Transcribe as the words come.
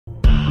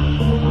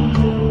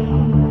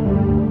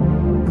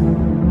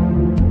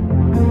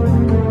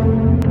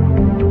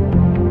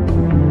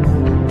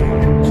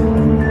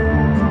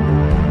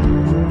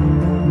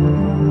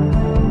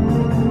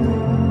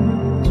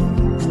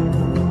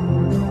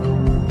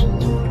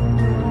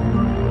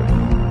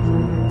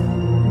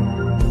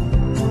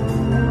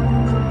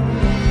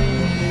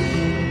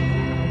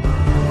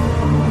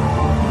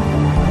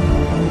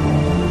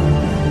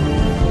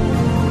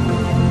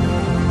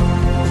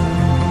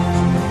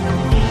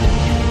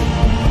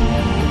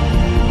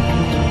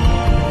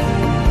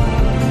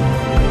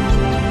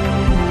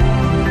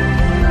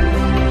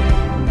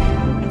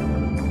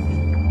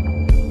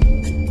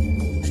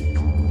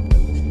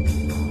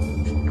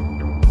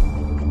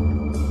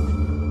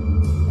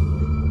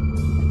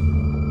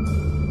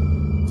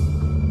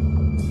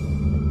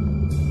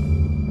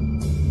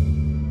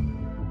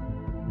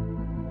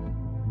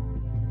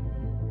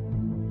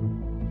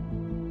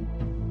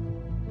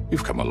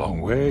you've come a long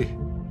way.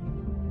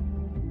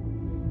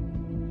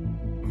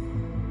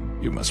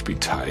 You must be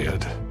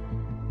tired.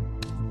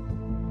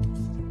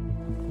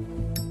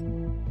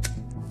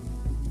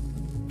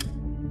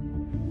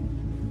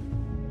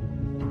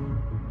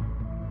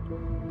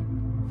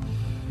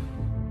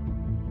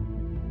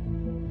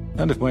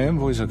 And if my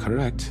envoys are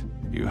correct,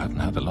 you haven't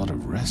had a lot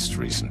of rest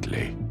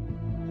recently.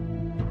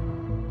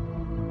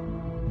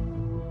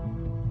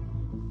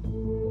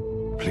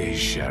 Please,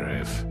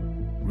 Sheriff,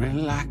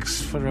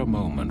 relax for a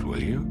moment,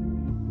 will you?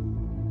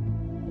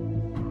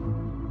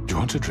 Do you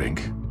want a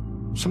drink?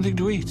 Something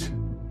to eat?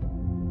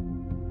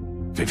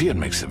 Vivian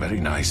makes a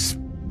very nice,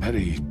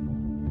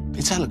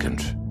 it's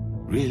elegant.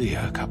 Really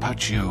a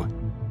carpaccio.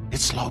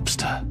 It's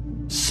lobster,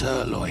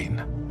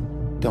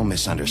 sirloin. Don't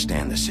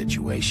misunderstand the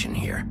situation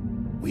here.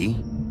 We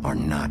are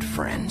not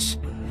friends.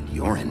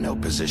 You're in no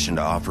position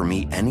to offer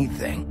me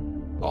anything.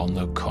 On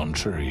the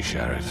contrary,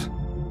 Sheriff.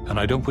 And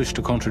I don't wish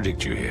to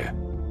contradict you here,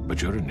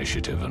 but your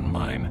initiative and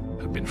mine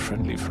have been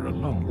friendly for a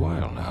long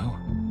while now.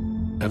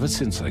 Ever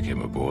since I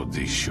came aboard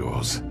these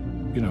shores.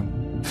 You know,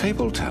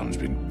 Fabletown's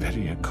been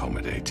very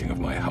accommodating of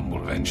my humble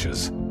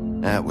ventures.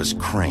 That was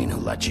Crane who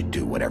let you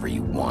do whatever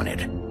you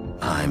wanted.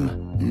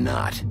 I'm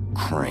not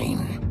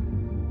Crane.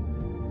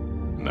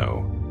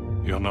 No,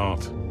 you're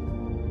not.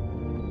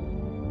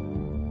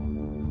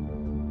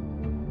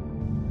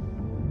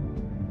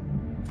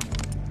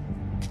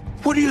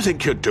 What do you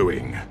think you're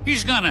doing?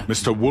 He's gonna...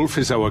 Mr. Wolf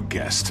is our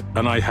guest,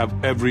 and I have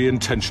every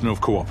intention of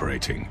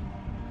cooperating.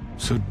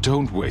 So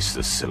don't waste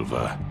the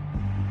silver.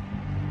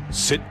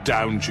 Sit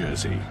down,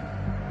 Jersey.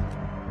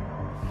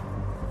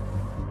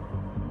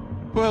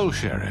 Well,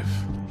 Sheriff,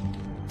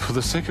 for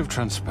the sake of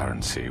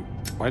transparency,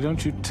 why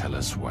don't you tell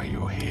us why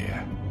you're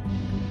here?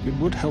 It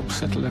would help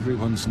settle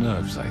everyone's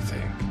nerves, I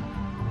think.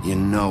 You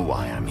know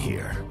why I'm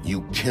here.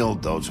 You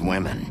killed those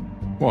women.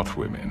 What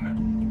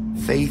women?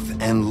 Faith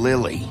and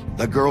Lily,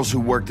 the girls who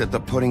worked at the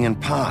Pudding and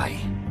Pie.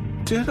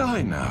 Did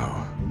I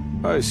now?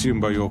 I assume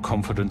by your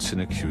confidence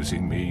in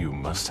accusing me, you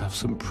must have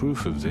some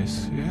proof of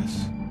this,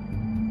 yes?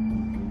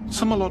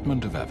 Some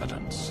allotment of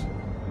evidence.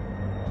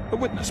 A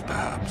witness,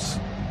 perhaps.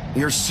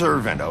 Your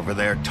servant over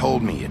there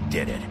told me you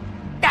did it.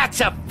 That's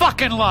a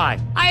fucking lie!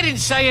 I didn't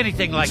say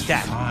anything like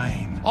that.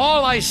 Fine.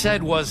 All I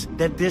said was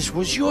that this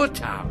was your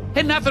town,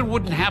 and nothing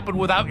wouldn't happen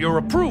without your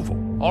approval,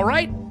 all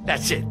right?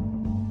 That's it.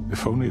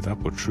 If only that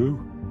were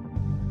true.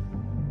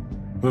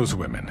 Those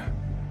women.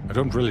 I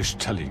don't relish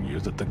telling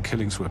you that the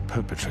killings were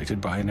perpetrated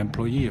by an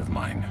employee of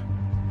mine.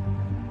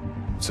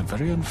 It's a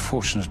very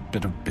unfortunate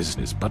bit of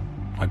business, but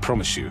I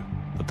promise you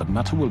that the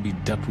matter will be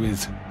dealt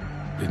with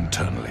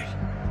internally.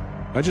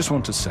 I just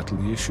want to settle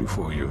the issue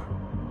for you.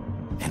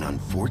 An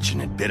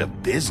unfortunate bit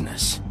of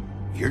business?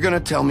 You're gonna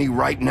tell me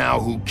right now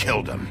who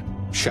killed him?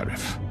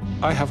 Sheriff,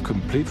 I have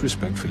complete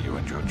respect for you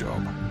and your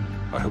job.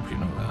 I hope you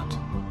know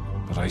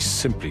that. But I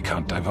simply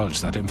can't divulge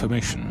that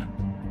information.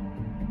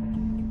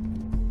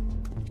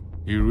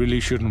 You really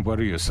shouldn't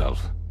worry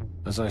yourself.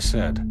 As I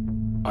said,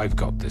 I've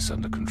got this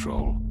under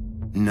control.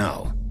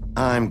 No,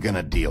 I'm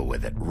gonna deal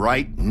with it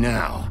right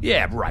now.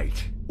 Yeah,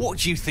 right. What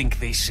do you think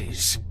this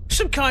is?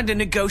 Some kind of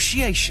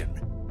negotiation?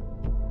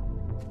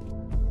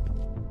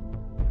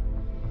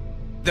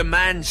 The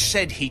man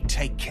said he'd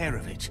take care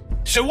of it.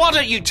 So why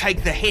don't you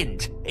take the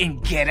hint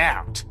and get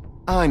out?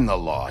 I'm the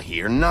law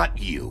here, not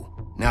you.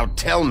 Now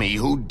tell me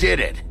who did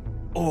it.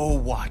 Or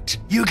what?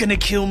 You gonna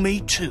kill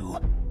me too?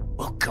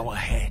 Well, go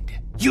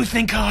ahead. You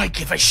think I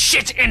give a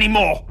shit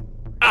anymore?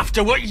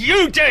 After what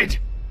you did?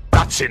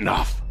 That's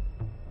enough!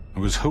 I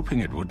was hoping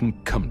it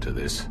wouldn't come to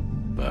this,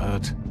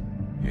 but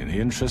in the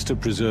interest of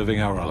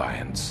preserving our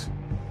alliance,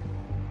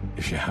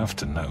 if you have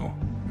to know,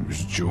 it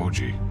was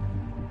Georgie.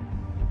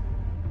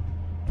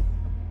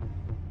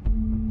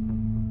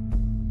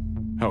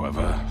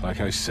 However,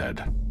 like I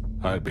said,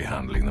 I'll be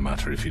handling the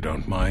matter if you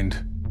don't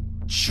mind.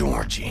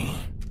 Georgie.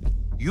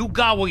 You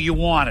got what you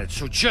wanted,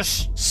 so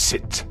just...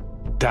 Sit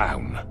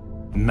down.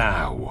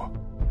 Now.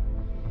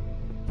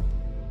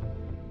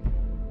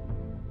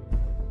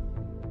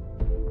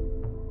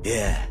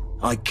 Yeah,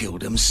 I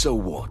killed him, so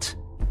what?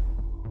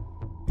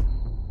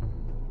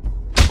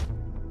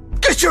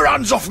 Get your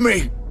hands off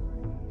me!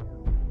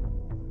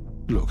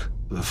 Look,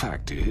 the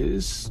fact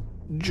is,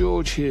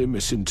 George here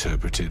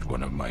misinterpreted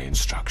one of my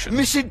instructions.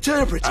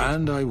 Misinterpreted?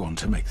 And I want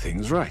to make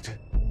things right.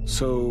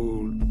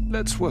 So,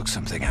 let's work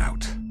something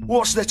out.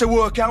 What's there to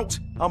work out?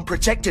 I'm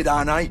protected,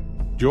 aren't I?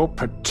 Your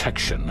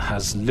protection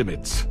has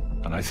limits,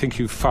 and I think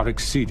you've far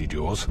exceeded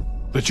yours.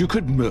 But you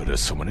could murder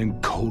someone in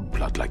cold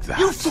blood like that.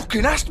 You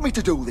fucking asked me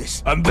to do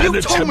this! And then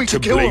you told me attempt to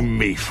kill blame him.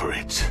 me for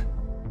it.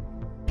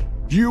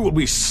 You will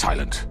be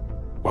silent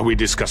while we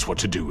discuss what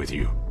to do with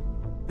you.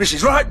 This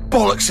is right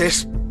bollocks,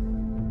 sis.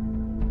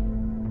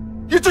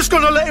 You're just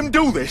gonna let him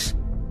do this?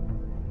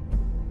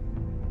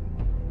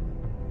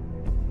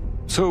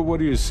 So what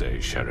do you say,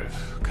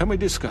 Sheriff? Can we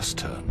discuss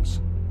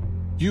terms?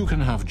 You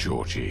can have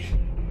Georgie.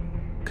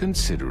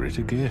 Consider it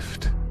a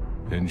gift,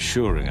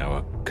 ensuring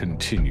our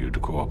continued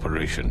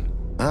cooperation.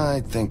 I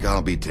think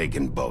I'll be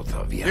taking both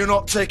of you. You're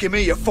not taking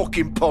me, you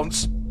fucking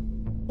ponce.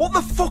 What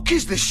the fuck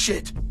is this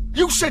shit?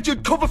 You said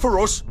you'd cover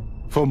for us.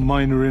 For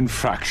minor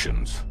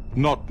infractions,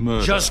 not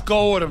murder. Just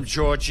go with him,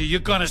 Georgie. You're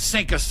gonna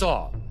sink us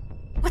all.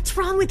 What's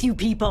wrong with you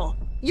people?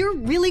 You're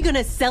really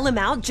gonna sell him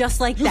out just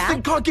like You that?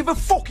 think I give a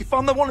fuck if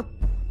I'm the one?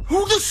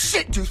 Who the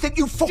shit do you think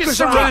you fuckers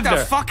Just are? surrender. Get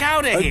the fuck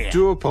out of I here!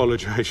 do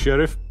apologize,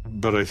 Sheriff,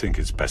 but I think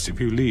it's best if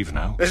you leave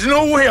now. There's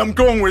no way I'm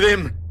going with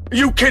him. Are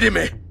you kidding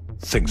me?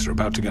 Things are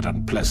about to get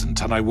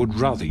unpleasant, and I would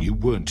rather you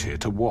weren't here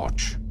to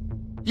watch.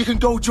 You can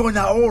go join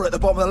that whore at the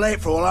bottom of the lake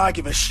for all I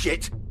give a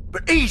shit.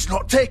 But he's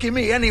not taking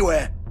me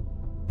anywhere.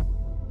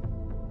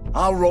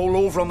 I'll roll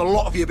over on the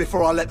lot of you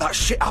before I let that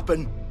shit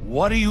happen.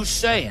 What are you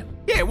saying?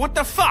 Yeah, what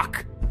the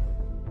fuck?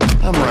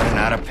 I'm running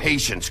out of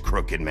patience,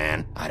 crooked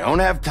man. I don't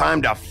have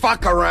time to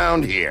fuck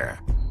around here.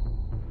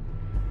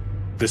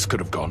 This could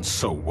have gone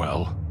so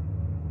well.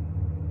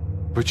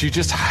 But you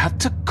just had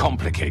to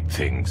complicate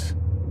things.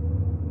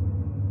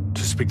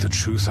 To speak the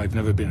truth, I've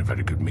never been a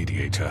very good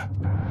mediator.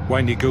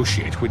 Why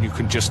negotiate when you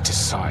can just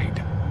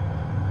decide?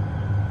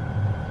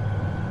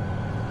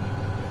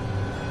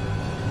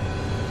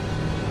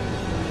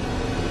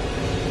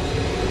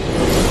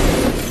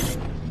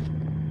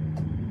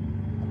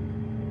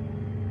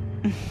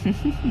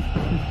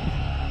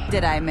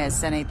 Did I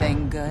miss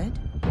anything good?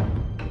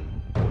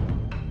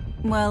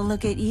 Well,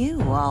 look at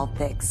you, all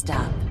fixed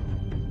up.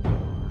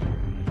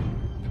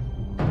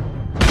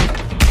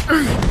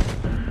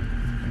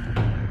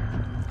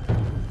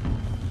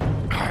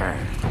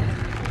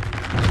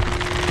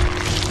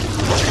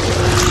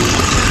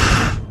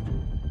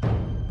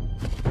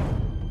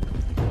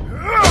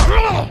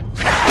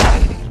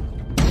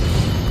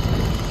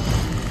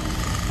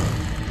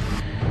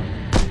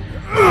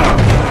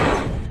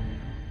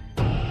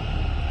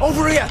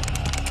 Over here!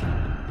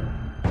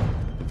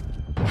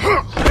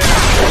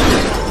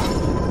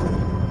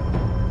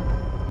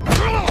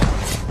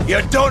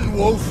 You're done,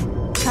 Wolf.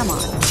 Come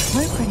on,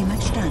 we're pretty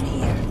much done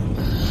here.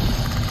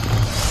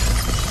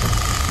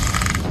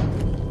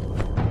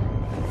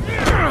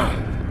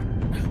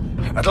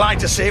 I'd like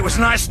to say it was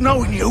nice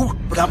knowing you,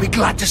 but I'll be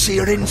glad to see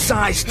your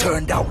insides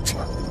turned out.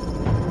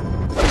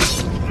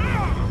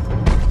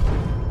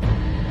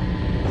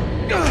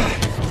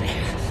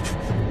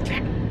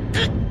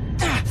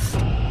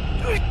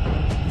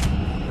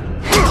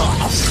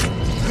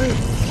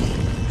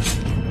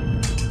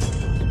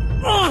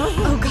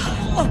 Oh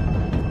god.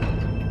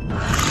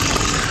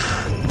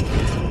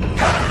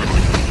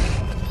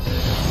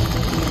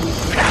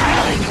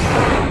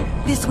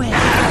 This way.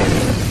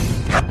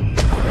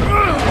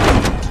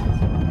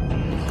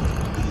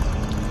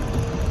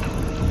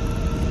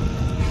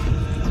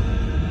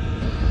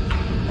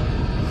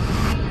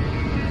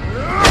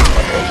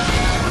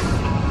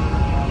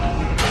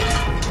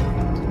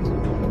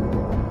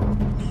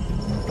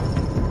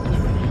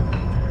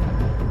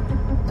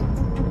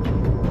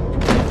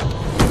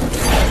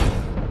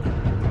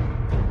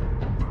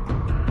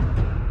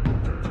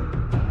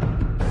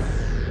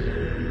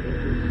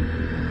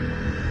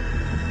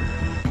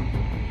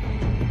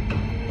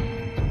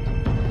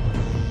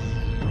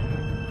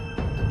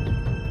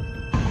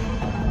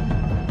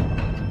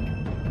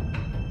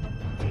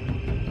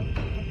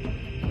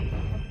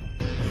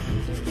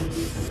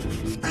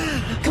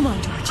 Come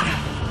on, Georgie.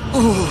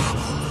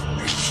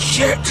 Oh,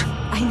 shit!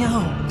 I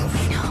know.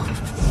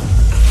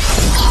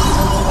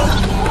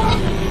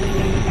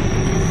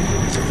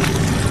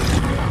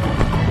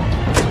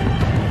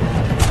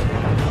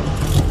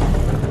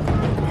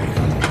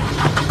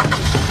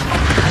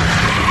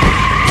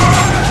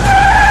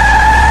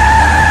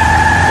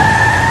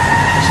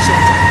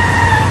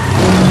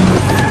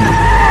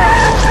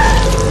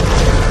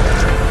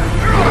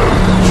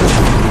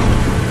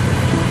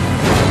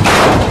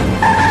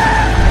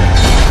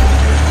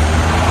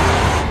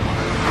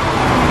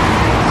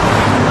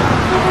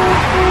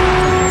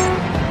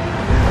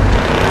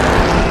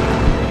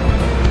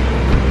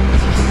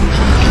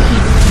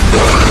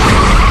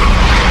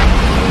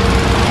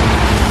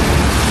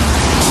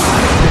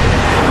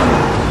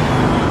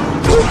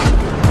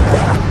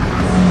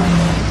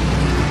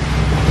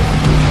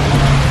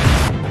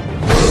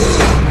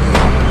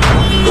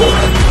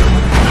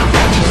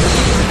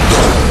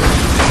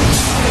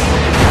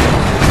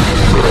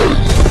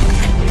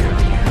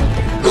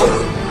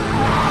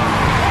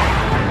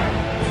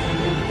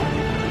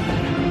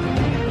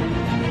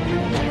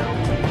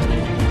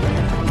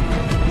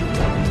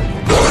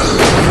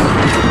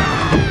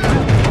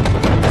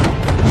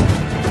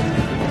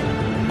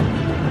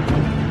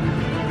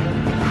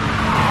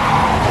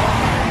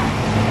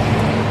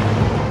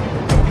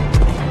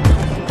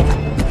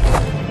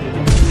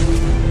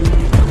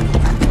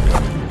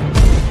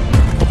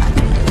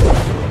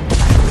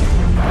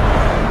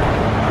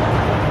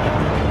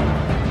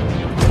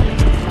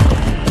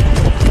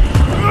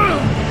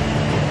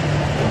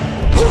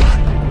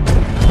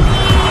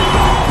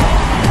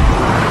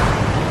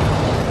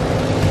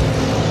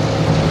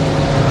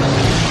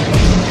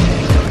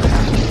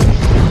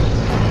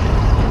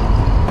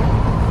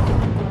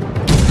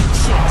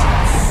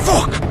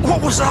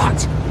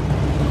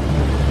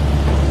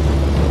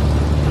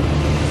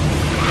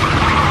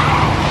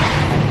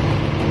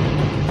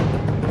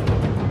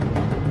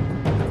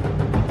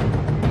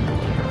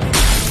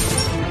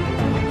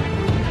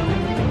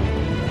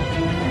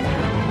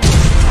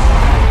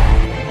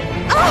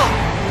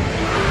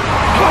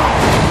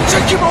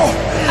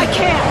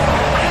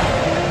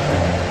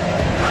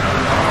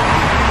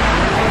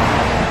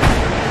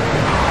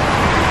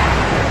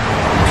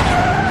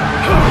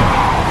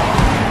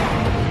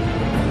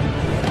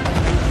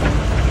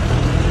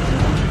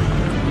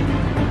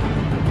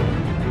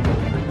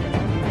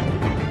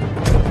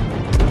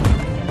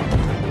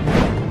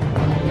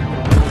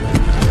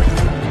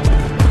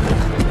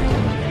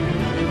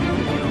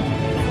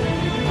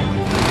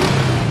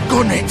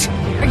 it!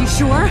 Are you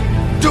sure?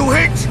 Do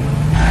it!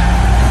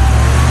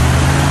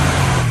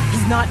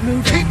 He's not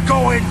moving. Keep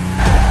going!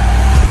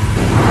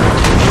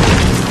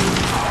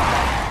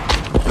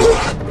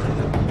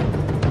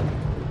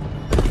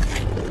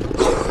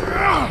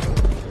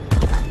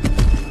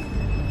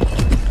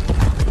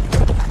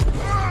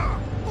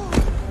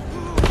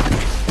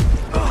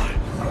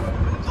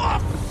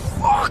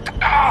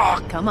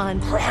 Come on.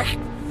 Right.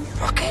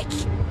 Fuck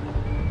it.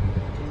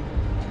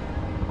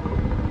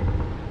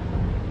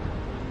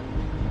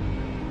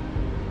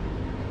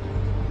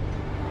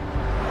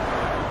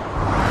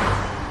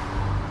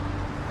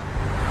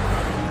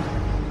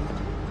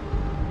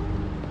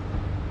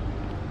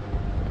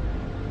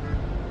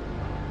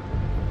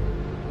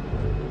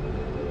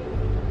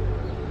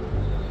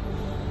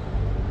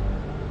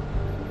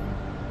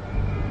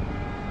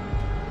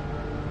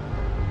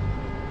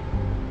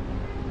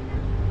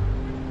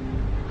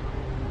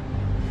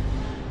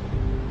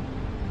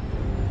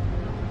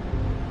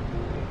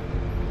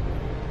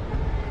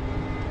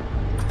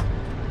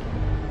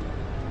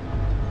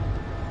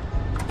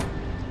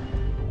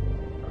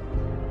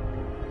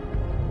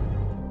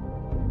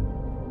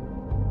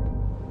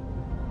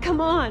 Come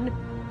on.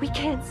 We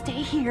can't stay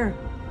here.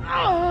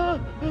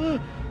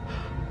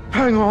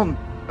 Hang on.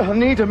 I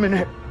need a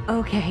minute.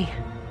 Okay.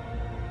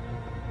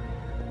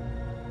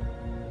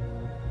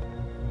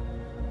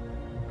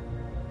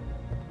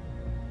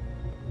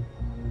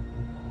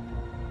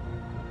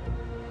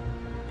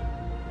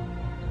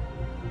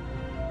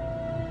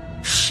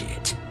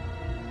 Shit.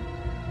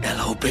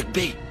 Hello,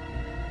 Bigby.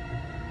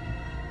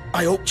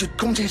 I hoped you'd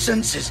come to your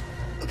senses.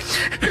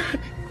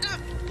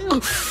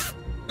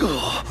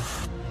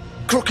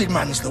 Crooked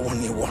Man's the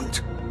one you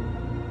want.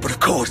 But of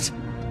course,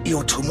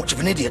 you're too much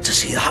of an idiot to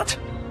see that.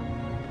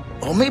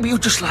 Or maybe you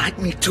just like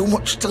me too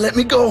much to let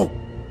me go.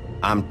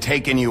 I'm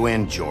taking you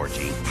in,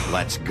 Georgie.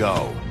 Let's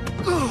go.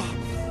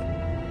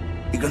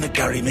 You gonna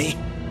carry me?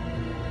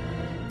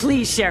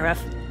 Please,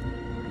 Sheriff.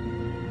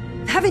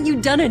 Haven't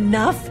you done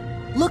enough?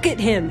 Look at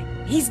him.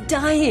 He's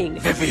dying.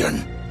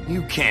 Vivian.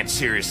 You can't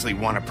seriously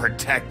want to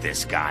protect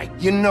this guy.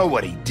 You know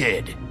what he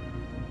did.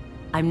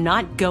 I'm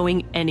not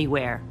going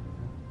anywhere.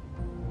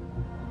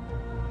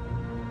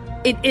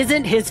 It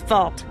isn't his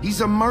fault.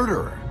 He's a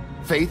murderer.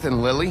 Faith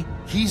and Lily,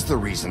 he's the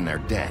reason they're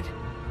dead.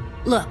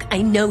 Look,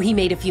 I know he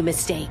made a few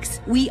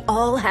mistakes. We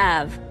all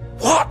have.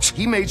 What?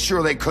 He made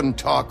sure they couldn't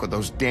talk with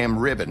those damn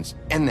ribbons,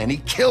 and then he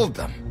killed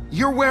them.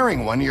 You're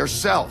wearing one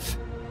yourself.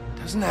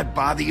 Doesn't that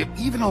bother you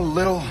even a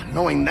little,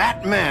 knowing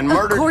that man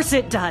murdered— Of course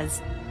it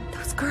does.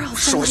 Those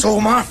girls— So it's all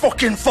my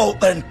fucking fault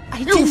then?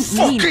 I didn't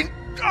mean—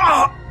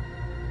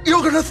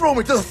 You're gonna throw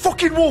me to the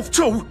fucking wolf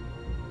too?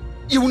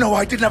 You know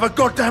I didn't have a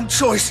goddamn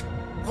choice.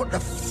 What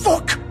the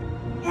fuck?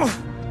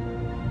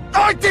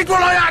 I did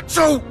what I had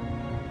to!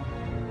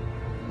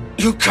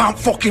 You can't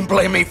fucking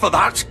blame me for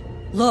that.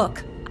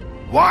 Look.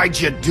 Why'd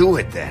you do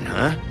it then,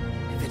 huh?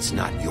 If it's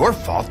not your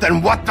fault,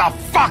 then what the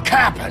fuck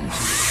happened?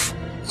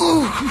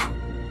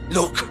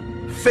 Look,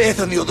 Faith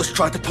and the others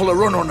tried to pull a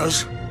run on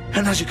us.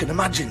 And as you can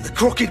imagine, the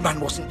Crooked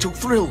Man wasn't too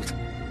thrilled.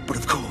 But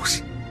of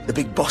course, the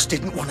big boss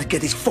didn't want to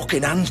get his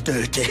fucking hands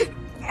dirty.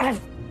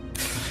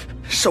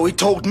 So he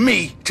told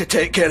me to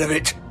take care of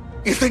it.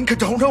 You think I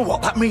don't know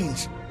what that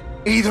means?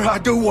 Either I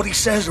do what he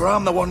says or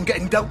I'm the one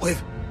getting dealt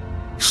with.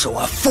 So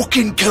I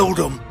fucking killed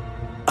him.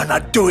 And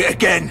I'd do it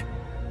again.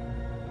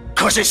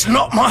 'Cause it's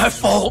not my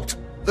fault.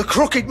 The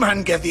Crooked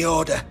Man gave the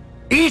order.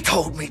 He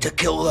told me to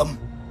kill them.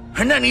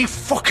 And then he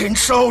fucking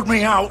sold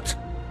me out.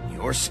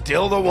 You're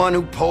still the one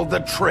who pulled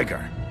the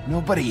trigger.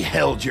 Nobody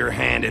held your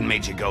hand and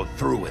made you go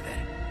through with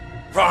it.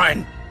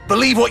 Fine.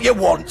 Believe what you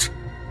want.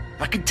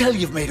 I can tell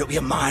you've made up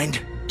your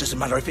mind. Doesn't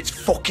matter if it's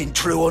fucking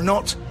true or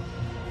not.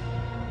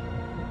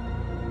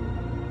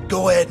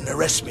 Go ahead and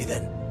arrest me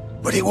then.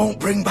 But it won't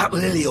bring back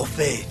Lily or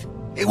Faith.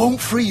 It won't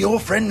free your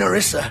friend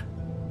Nerissa.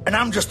 And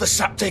I'm just the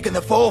sap taking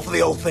the fall for the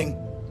whole thing.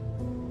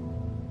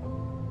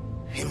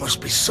 It must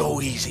be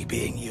so easy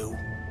being you.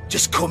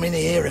 Just come in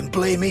here and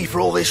blame me for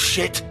all this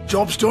shit.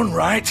 Job's done,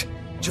 right?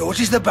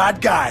 George is the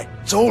bad guy.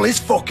 It's all his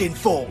fucking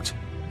fault.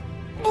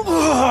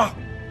 But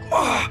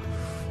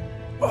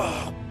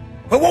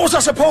what was I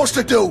supposed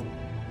to do?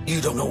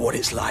 You don't know what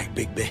it's like,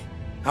 Bigby.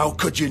 How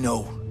could you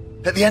know?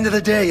 At the end of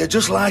the day, you're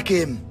just like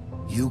him.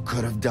 You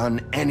could have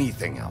done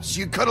anything else.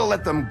 You could have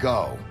let them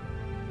go.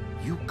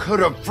 You could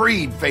have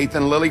freed Faith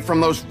and Lily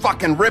from those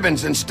fucking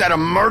ribbons instead of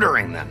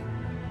murdering them.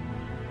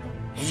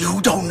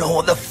 You don't know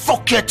what the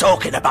fuck you're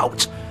talking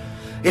about.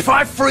 If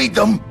I freed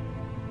them...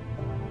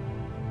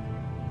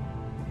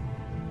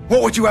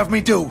 What would you have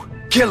me do?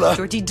 Kill her?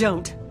 Georgie,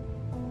 don't.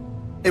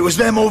 It was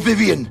them or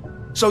Vivian.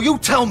 So you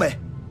tell me,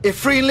 if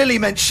freeing Lily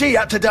meant she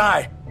had to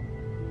die.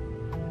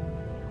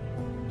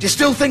 Do you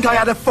still think I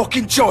had a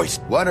fucking choice?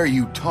 What are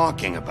you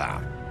talking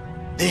about?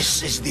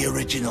 This is the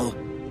original.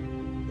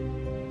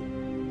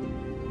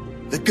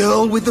 The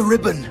girl with the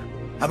ribbon.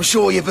 I'm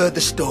sure you've heard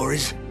the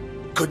stories.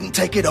 Couldn't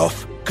take it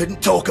off,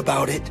 couldn't talk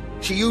about it.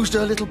 She used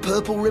her little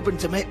purple ribbon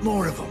to make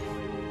more of them.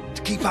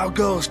 To keep our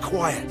girls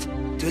quiet.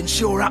 To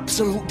ensure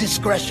absolute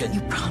discretion.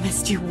 You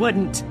promised you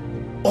wouldn't.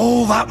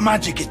 All that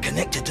magic is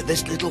connected to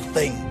this little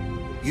thing.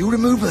 You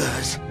remove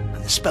hers,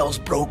 and the spell's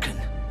broken.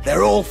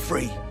 They're all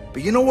free.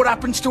 But you know what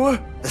happens to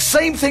her? The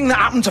same thing that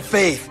happened to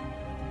Faith.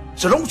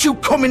 So don't you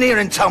come in here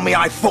and tell me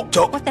I fucked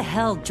up. What the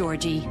hell,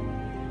 Georgie?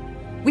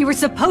 We were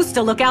supposed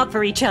to look out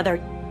for each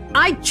other.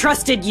 I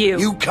trusted you.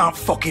 You can't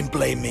fucking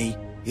blame me.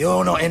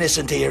 You're not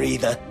innocent here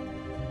either.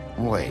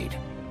 Wait,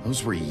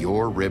 those were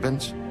your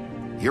ribbons?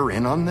 You're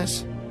in on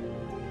this?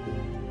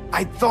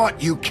 I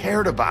thought you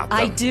cared about them.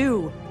 I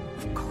do.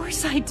 Of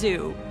course I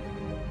do.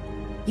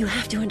 You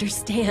have to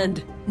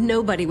understand,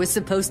 nobody was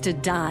supposed to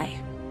die.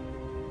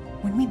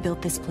 When we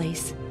built this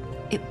place,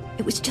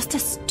 it was just a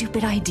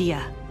stupid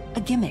idea.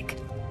 A gimmick.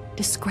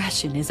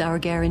 Discretion is our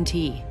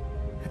guarantee.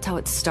 That's how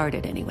it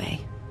started anyway.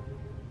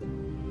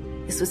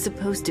 This was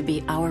supposed to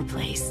be our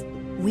place.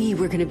 We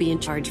were gonna be in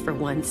charge for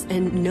once,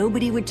 and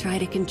nobody would try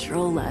to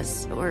control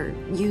us or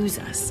use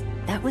us.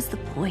 That was the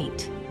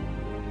point.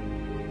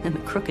 Then the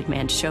crooked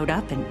man showed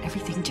up and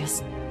everything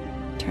just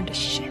turned to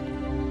shit.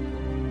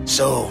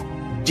 So,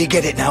 do you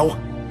get it now?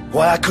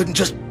 Why I couldn't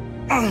just...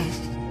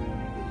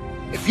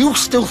 If you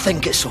still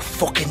think it's so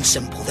fucking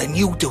simple, then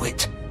you do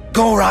it.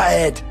 Go right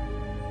ahead.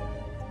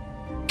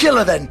 Kill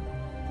her then.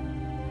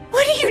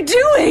 What are you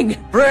doing?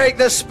 Break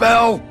the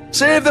spell.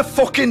 Save the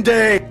fucking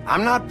day.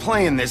 I'm not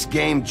playing this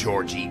game,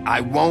 Georgie.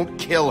 I won't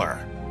kill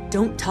her.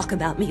 Don't talk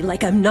about me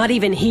like I'm not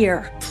even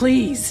here.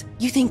 Please.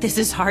 You think this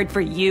is hard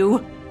for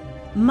you?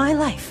 My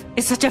life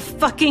is such a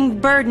fucking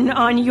burden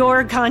on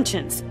your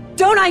conscience.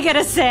 Don't I get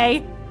a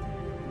say?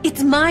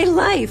 It's my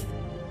life.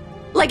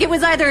 Like it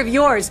was either of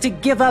yours to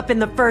give up in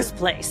the first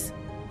place.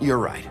 You're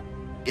right.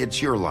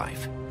 It's your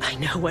life. I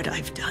know what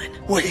I've done.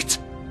 Wait.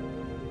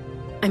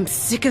 I'm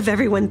sick of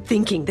everyone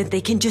thinking that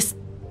they can just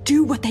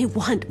do what they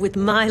want with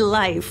my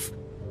life.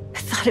 I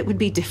thought it would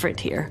be different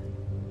here.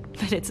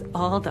 But it's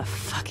all the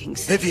fucking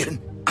same.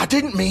 Vivian, I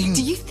didn't mean...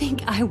 Do you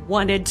think I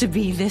wanted to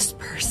be this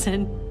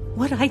person?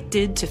 What I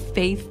did to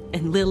Faith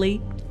and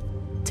Lily?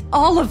 To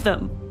all of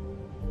them?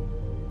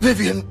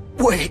 Vivian,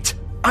 wait.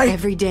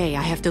 Every day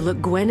I have to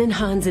look Gwen and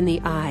Hans in the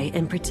eye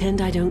and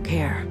pretend I don't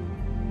care.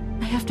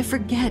 I have to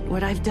forget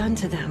what I've done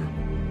to them.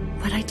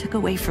 What I took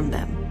away from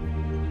them.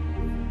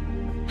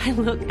 I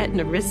look at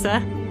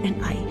Nerissa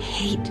and I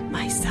hate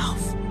myself.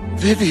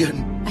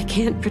 Vivian. I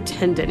can't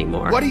pretend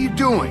anymore. What are you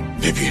doing?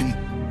 Vivian,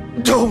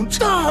 don't.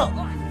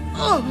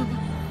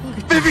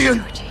 Vivian,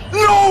 Georgie.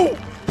 no!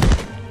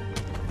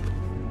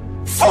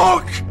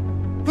 Fuck!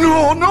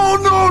 No, no,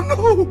 no,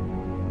 no!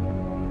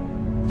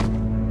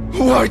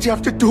 Why'd you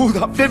have to do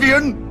that,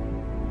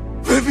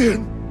 Vivian?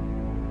 Vivian!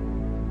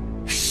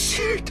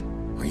 Shit!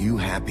 Are you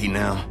happy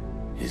now?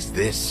 Is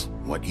this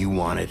what you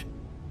wanted?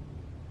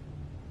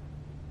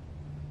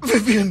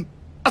 Vivian,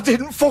 I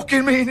didn't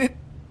fucking mean it.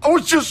 I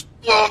was just...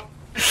 Oh!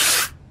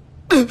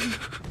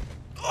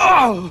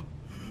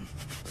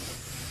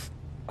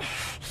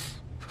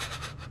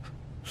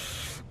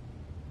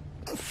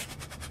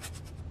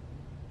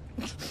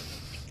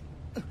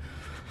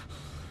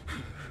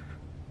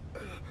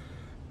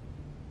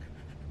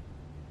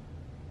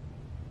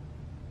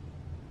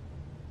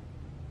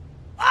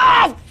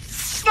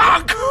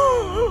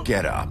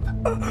 Get up.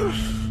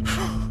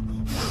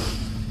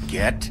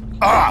 Get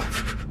up!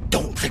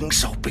 Don't think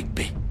so,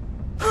 Bigby.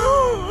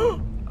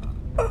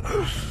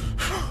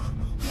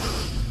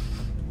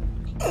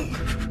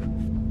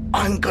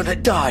 I'm gonna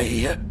die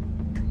here.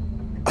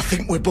 I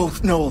think we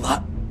both know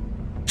that.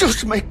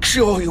 Just make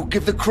sure you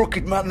give the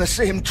crooked man the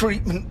same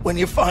treatment when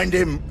you find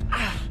him.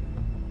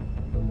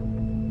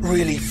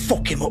 Really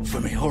fuck him up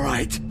for me,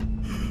 alright?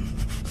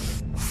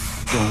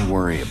 Don't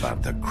worry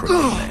about the crooked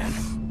man.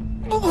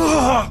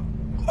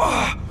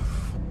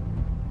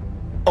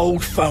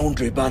 Old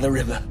foundry by the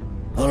river,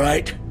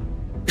 alright?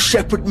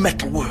 Shepherd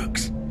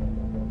Metalworks.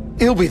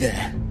 He'll be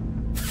there.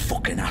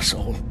 Fucking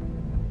asshole.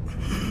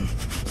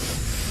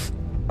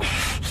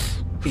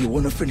 You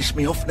wanna finish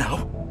me off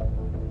now?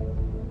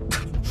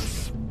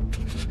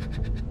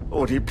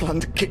 Or do you plan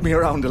to kick me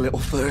around a little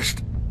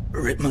first?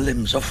 Rip my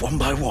limbs off one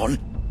by one?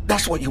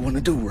 That's what you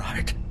wanna do,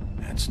 right?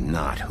 That's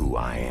not who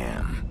I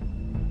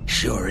am.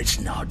 Sure it's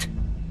not.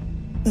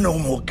 No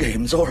more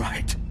games,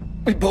 alright?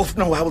 We both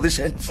know how this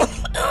ends.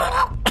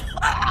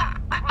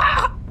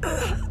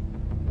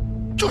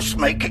 Just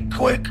make it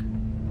quick.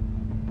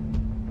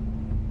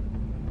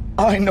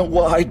 I know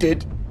what I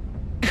did.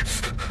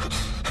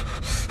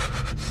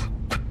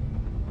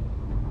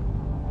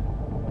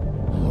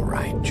 All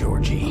right,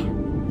 Georgie.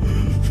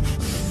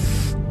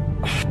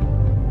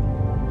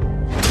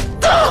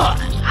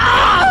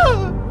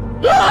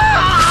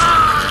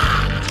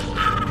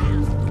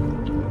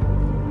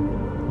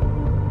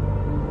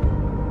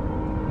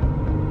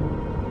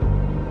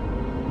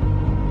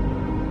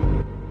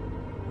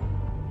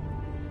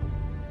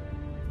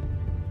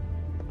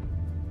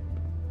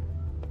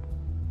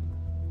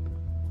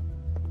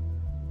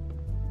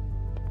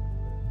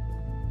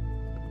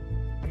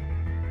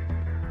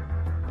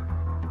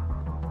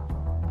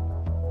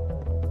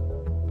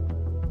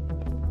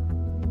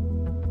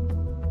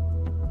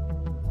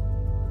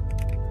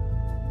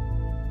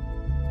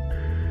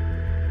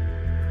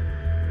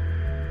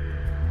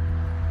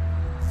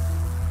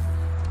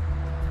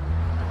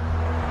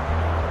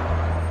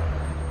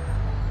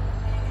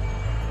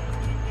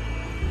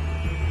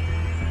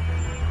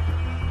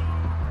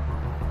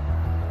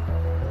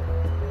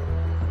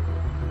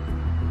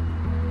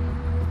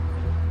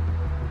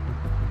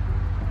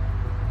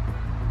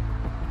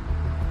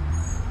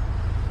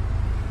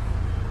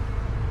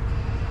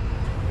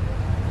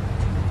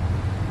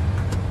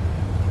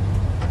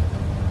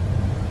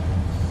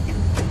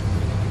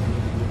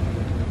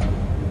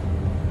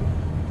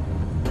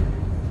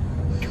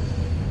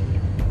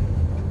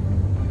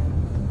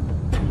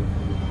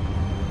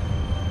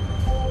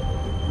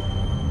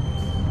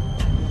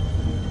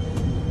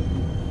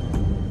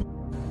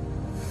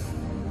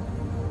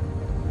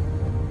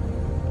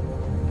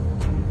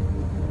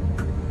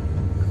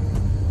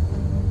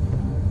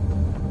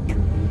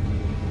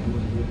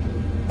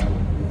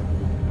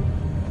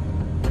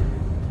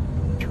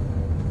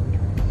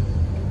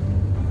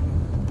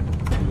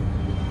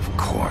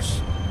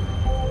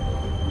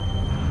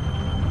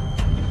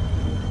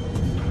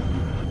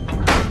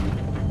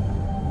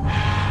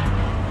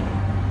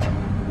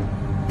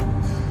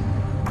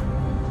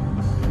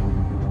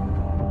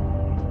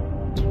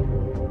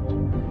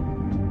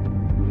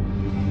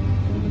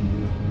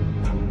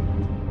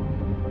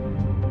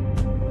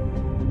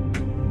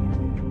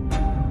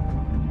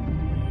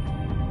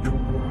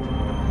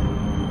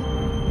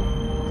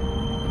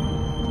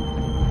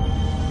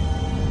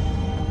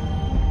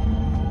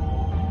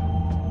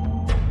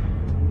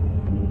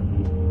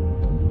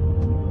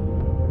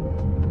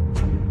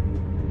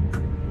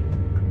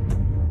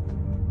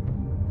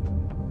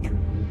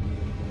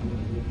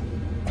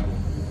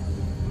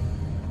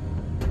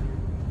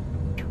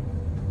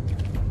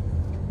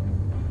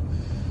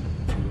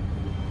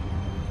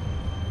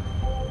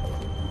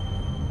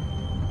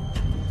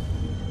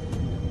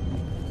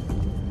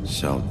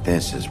 So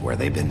this is where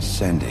they've been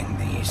sending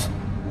these.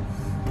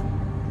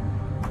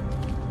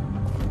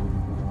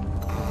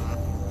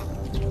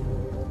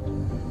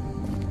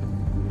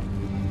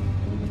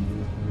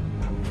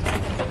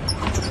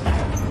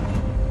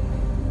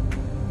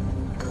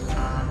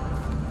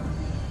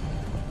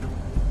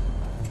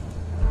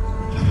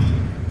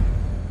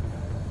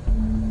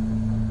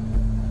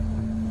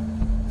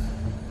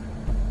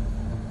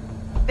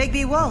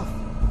 Bigby Wolf.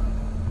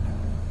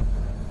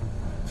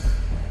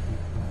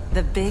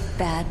 The big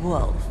bad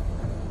wolf.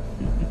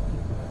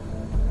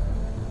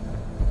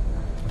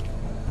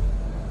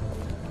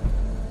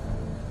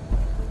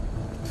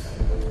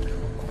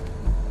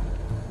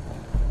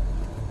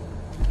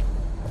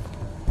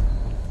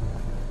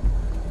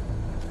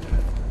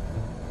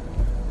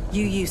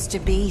 You used to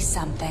be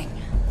something.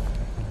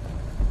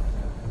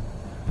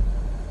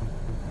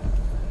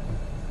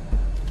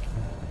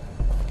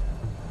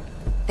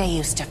 They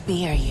used to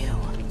fear you.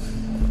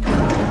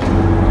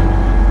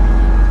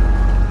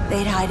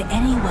 They'd hide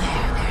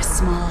anywhere their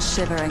small,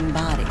 shivering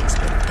bodies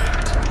would fit.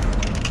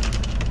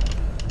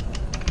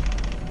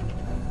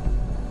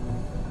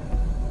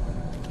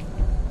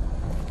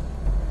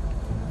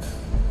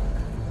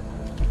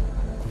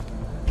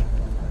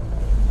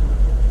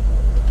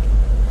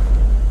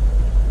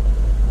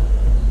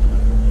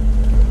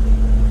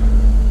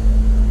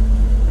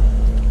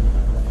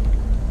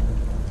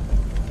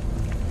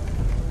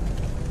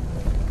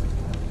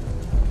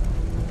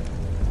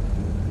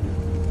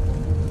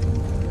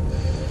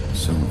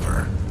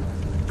 Silver.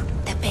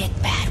 The big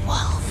bad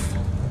wolf.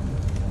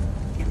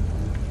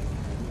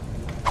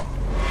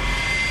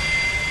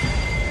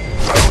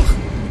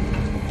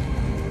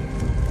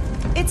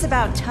 It's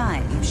about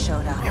time you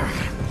showed up.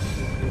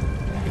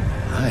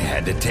 I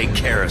had to take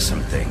care of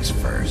some things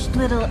first.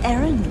 Little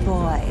errand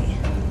boy.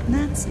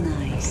 That's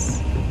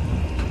nice.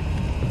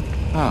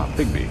 Ah,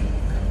 Bigby.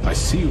 I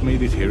see you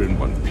made it here in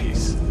one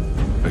piece.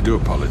 I do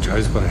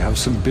apologize, but I have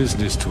some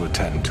business to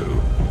attend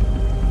to.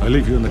 I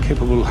leave you in the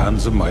capable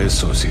hands of my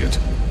associate.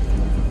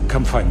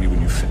 Come find me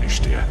when you've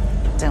finished, dear.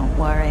 Don't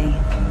worry.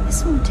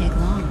 This won't take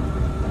long.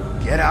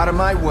 Get out of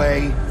my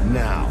way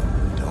now.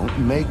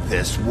 Don't make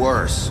this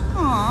worse.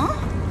 Aw,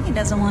 he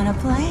doesn't want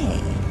to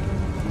play.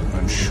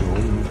 I'm sure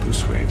you'll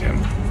persuade him.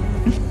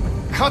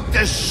 Cut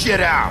this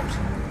shit out!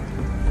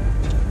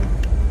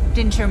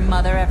 Didn't your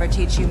mother ever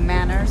teach you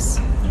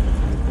manners?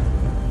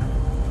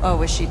 Or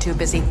was she too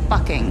busy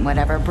fucking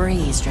whatever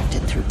breeze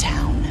drifted through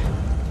town?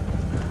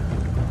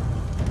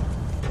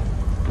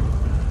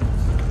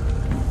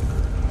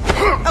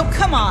 Oh,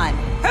 come on!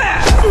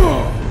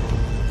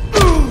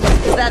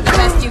 Is that the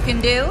best you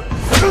can do?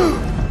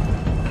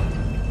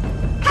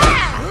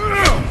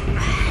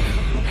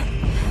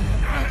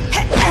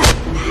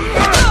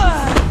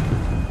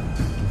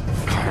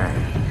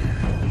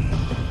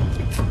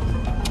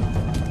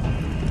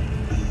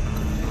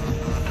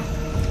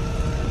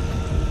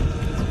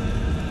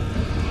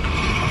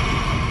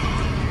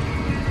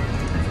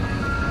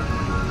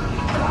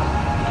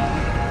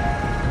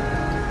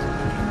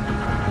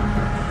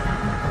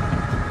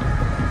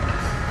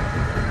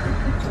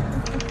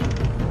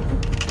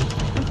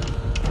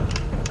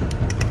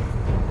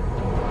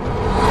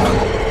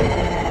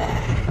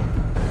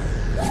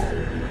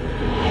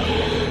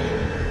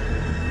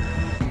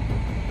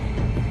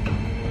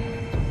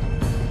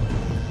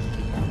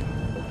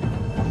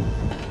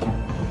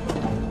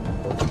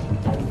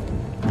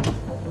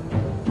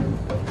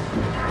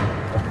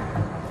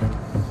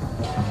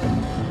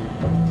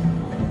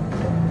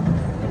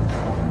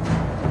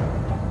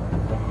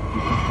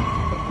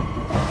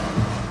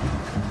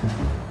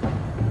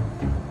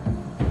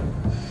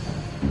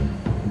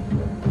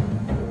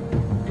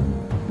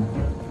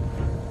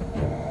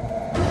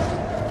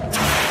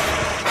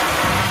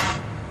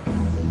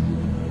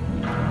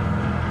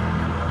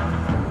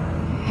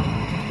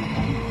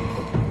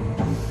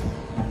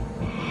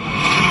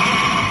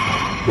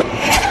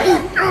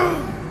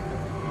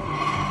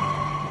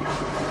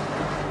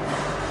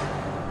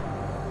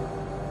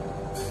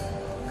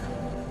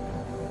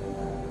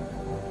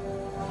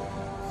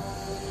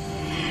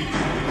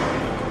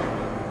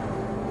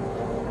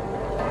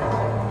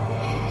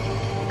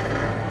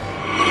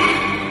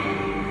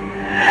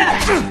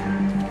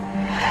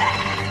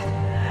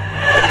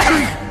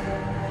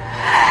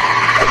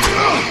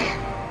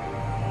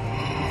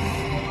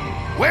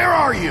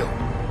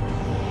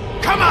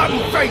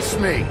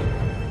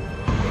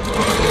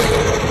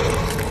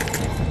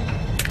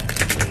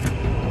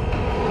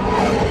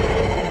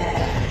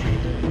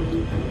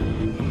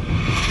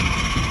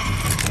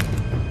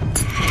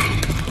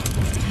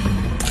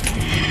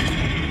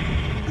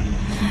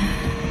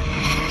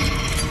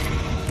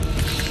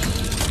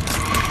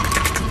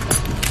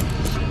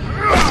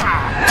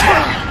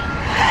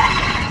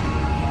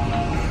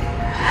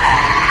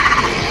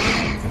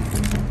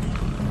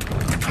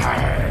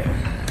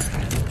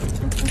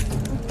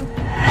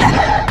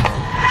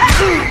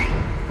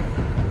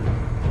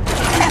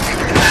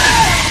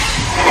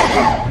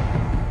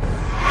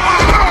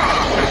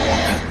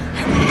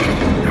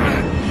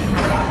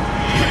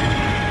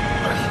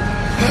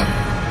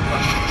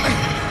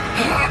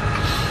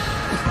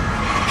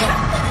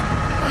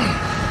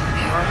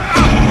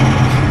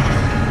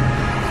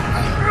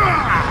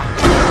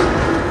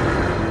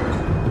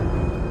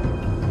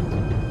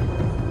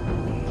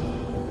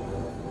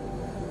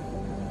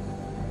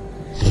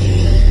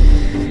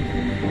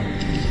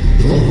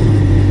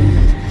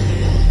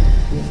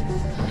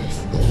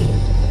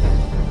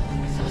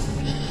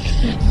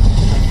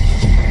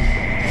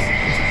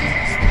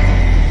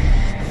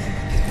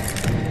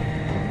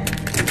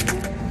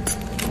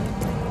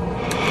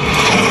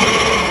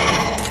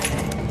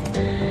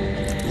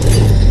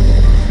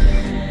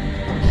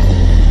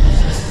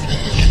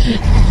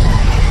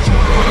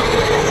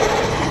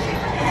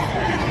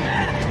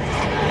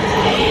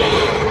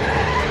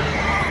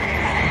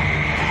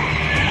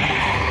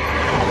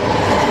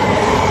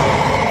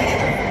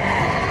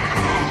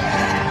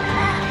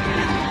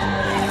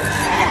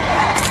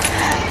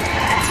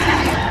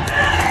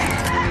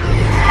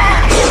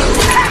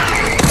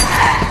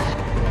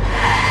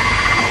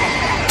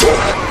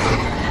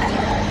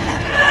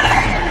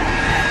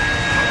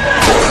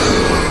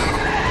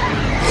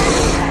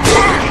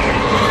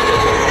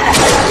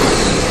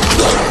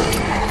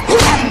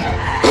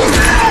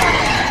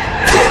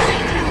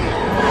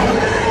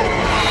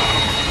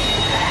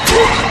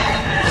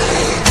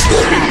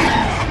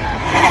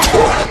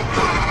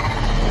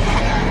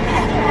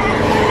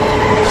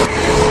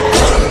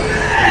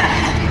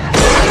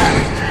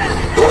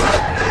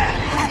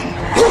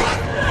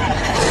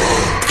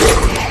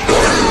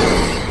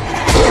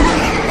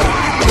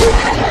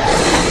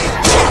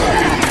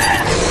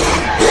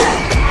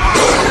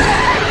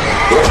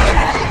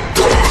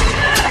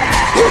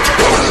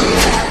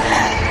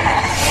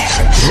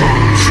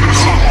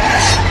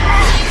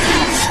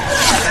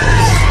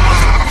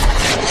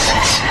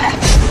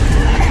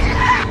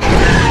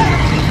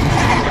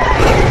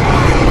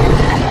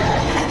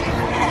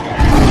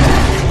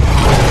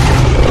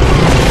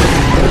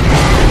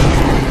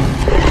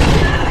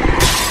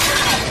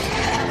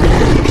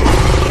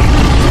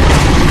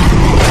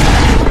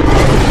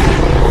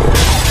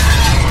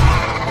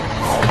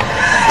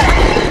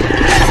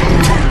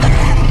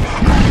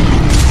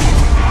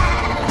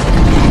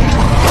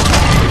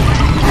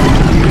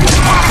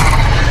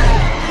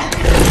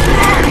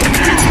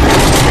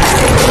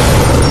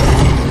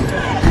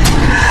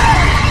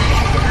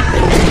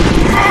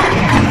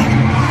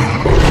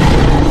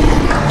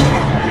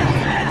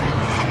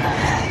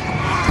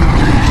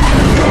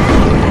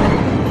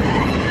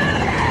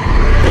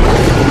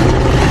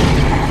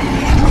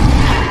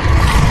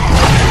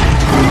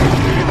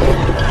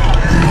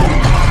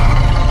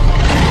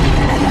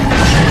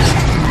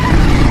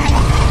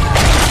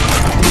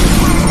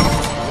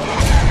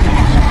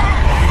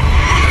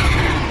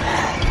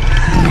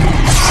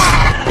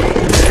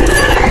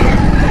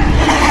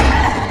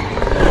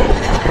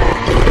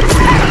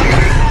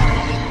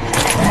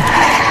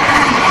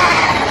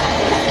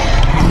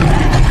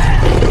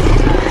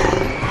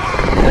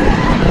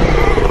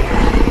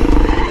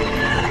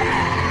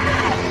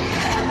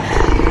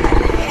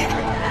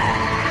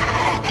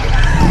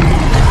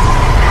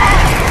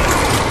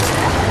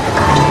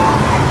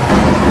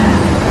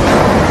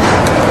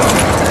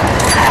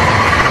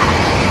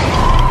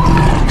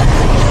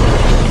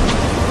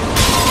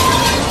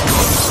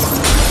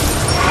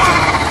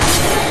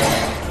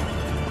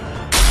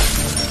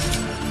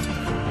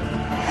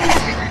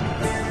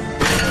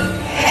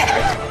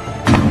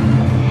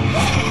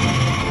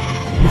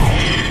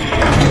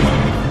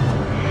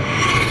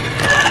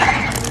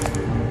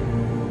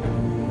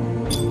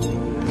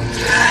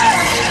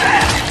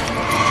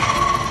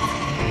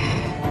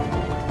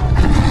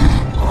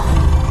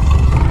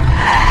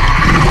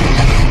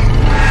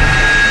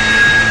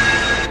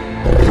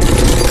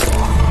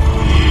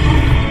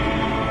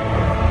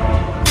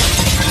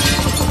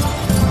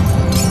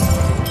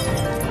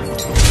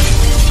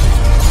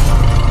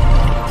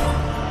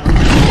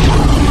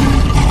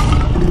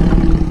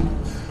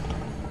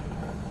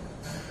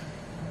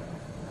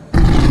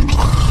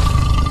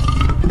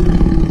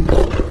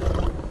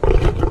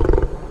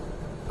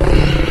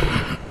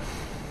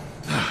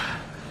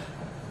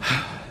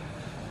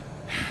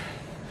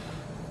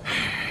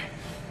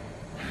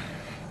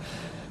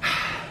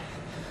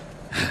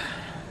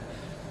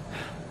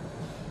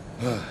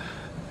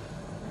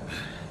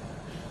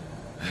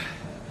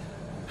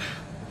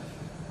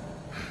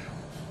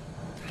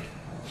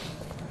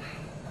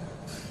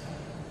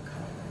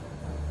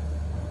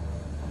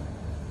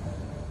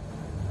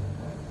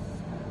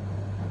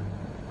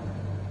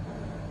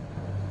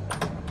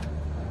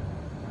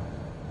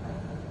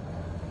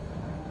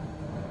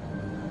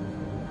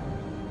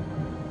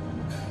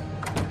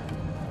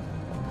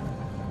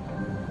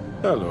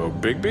 Hello,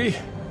 Bigby.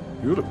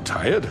 You look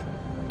tired.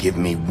 Give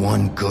me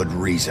one good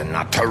reason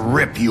not to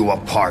rip you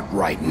apart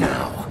right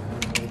now.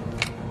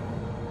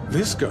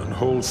 This gun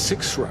holds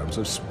 6 rounds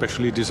of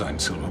specially designed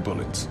silver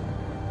bullets.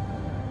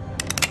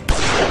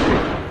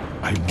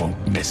 I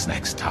won't miss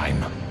next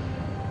time.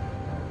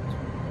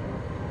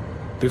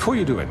 Before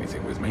you do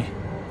anything with me,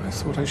 I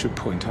thought I should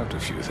point out a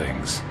few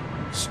things.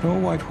 Snow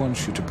White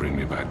wants you to bring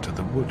me back to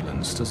the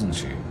woodlands, doesn't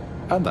she?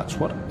 And that's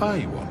what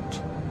I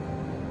want.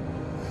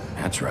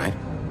 That's right.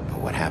 But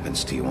what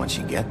happens to you once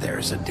you get there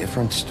is a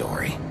different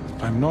story.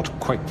 I'm not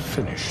quite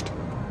finished.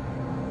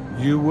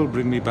 You will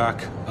bring me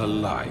back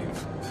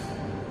alive.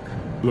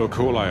 Look,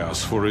 all I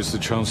ask for is the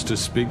chance to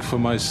speak for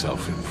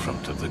myself in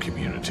front of the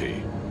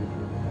community.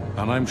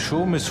 And I'm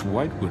sure Miss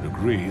White would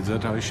agree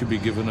that I should be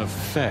given a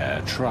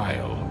fair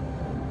trial.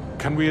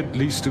 Can we at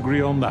least agree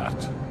on that?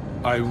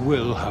 I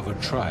will have a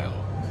trial.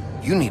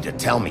 You need to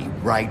tell me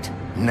right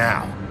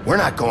now. We're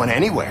not going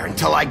anywhere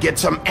until I get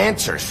some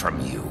answers from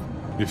you.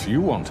 If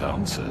you want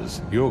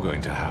answers, you're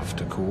going to have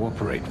to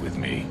cooperate with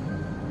me.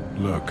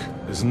 Look,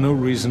 there's no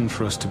reason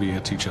for us to be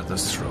at each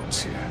other's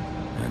throats here.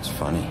 That's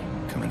funny,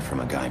 coming from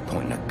a guy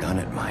pointing a gun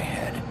at my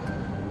head.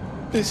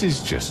 This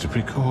is just a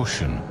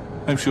precaution.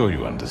 I'm sure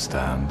you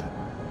understand.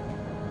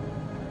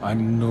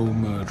 I'm no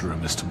murderer,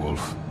 Mr.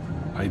 Wolf.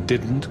 I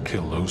didn't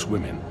kill those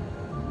women.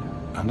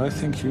 And I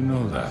think you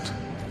know that.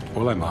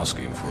 All I'm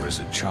asking for is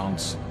a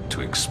chance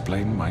to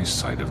explain my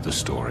side of the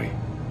story.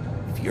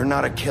 If you're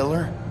not a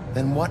killer,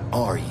 then what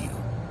are you?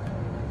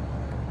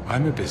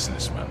 I'm a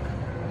businessman,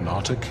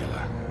 not a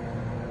killer.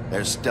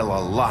 There's still a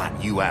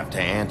lot you have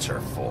to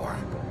answer for.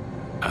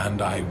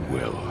 And I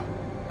will,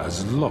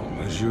 as long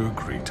as you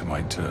agree to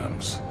my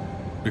terms.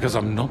 Because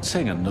I'm not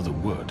saying another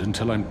word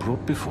until I'm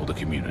brought before the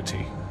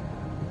community.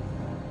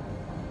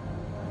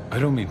 I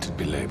don't mean to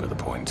belabor the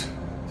point,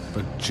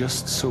 but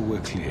just so we're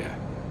clear,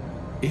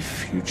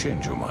 if you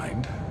change your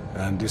mind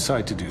and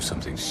decide to do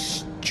something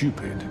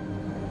stupid,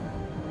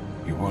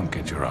 you won't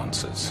get your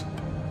answers.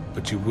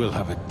 But you will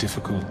have a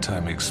difficult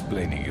time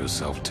explaining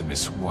yourself to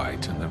Miss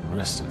White and the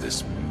rest of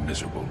this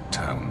miserable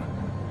town.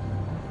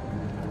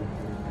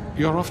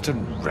 You're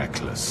often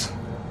reckless,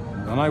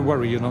 and I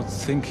worry you're not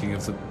thinking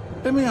of the...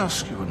 Let me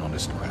ask you an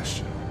honest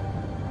question.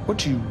 What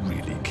do you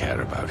really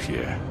care about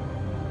here?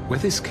 Where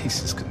this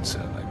case is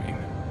concerned, I mean.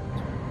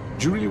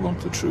 Do you really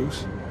want the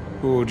truth?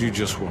 Or do you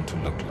just want to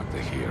look like the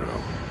hero?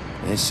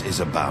 This is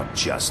about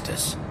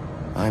justice.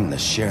 I'm the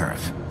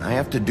sheriff. I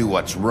have to do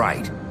what's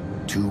right.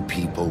 2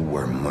 people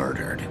were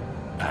murdered.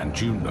 And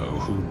you know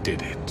who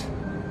did it.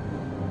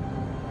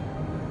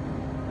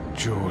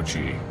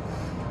 Georgie.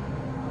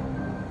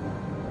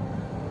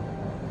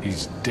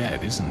 He's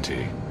dead, isn't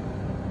he?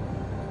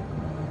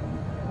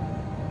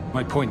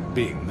 My point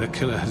being, the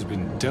killer has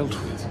been dealt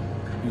with.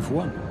 You've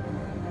won.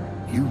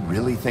 You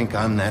really think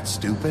I'm that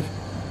stupid?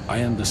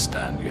 I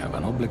understand you have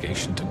an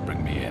obligation to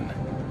bring me in,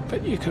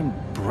 but you can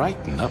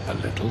brighten up a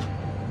little.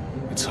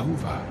 It's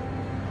over.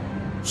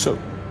 So,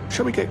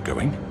 shall we get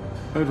going?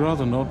 I'd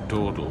rather not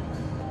dawdle.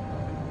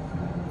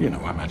 You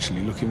know, I'm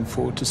actually looking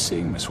forward to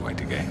seeing Miss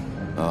White again.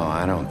 Oh,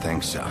 I don't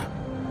think so.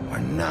 We're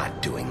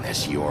not doing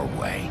this your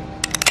way.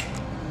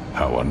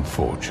 How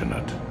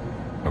unfortunate.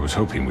 I was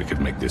hoping we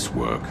could make this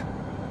work.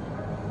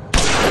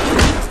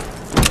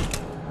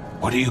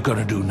 What are you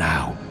gonna do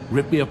now?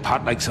 Rip me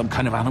apart like some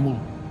kind of animal?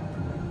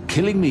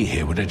 Killing me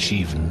here would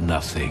achieve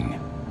nothing.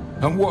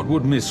 And what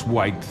would Miss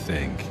White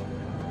think?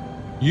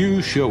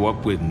 You show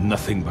up with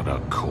nothing but a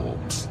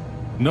corpse.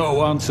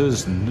 No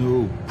answers,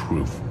 no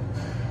proof.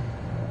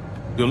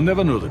 You'll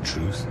never know the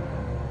truth.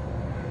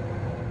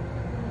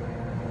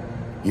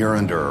 You're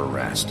under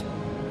arrest.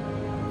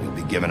 You'll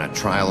be given a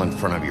trial in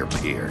front of your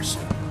peers.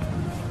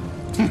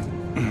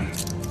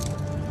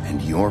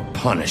 And your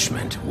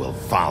punishment will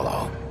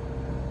follow.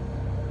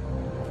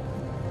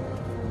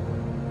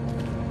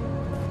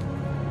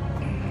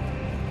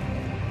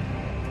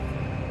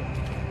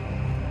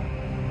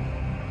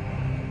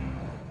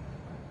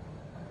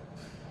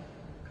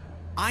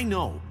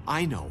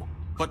 I know.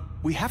 But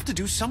we have to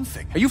do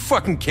something. Are you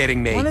fucking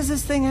kidding me? When is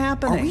this thing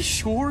happening? Are we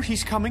sure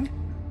he's coming?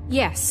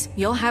 Yes,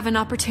 you'll have an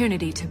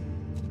opportunity to...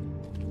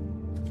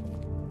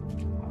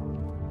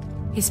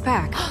 He's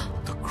back.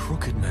 The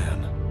Crooked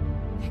Man.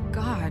 Thank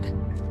God.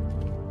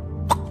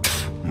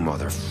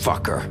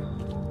 Motherfucker.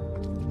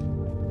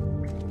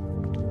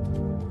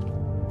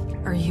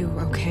 Are you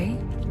okay?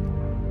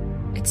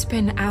 It's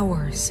been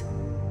hours.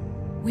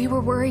 We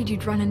were worried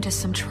you'd run into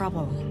some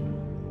trouble.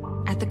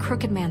 At the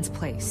Crooked Man's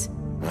place.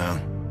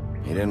 Well,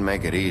 he didn't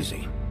make it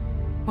easy.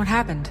 What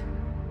happened?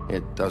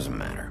 It doesn't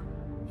matter.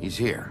 He's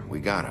here. We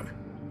got him.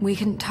 We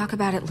can talk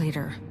about it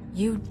later.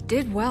 You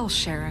did well,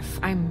 Sheriff.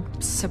 I'm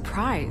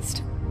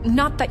surprised.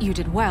 Not that you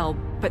did well,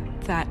 but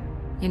that,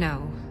 you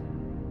know...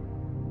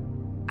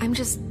 I'm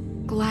just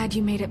glad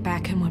you made it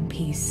back in one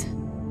piece.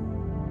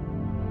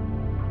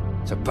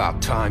 It's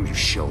about time you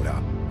showed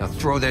up. Now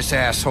throw this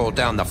asshole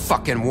down the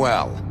fucking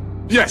well.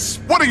 Yes,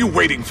 what are you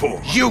waiting for?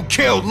 You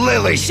killed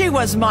Lily! She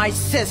was my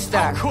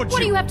sister! Could What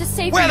do you have to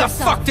say for Where the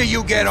yourself? fuck do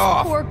you get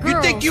off? Poor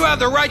You think girls. you have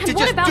the right to And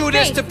what just about do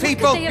this Faith? to What could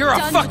people? they have You're a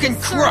done to fucking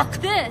deserve crook!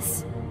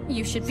 This.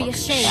 You should be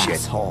ashamed.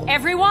 Shithole.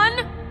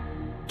 Everyone,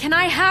 can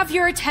I have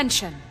your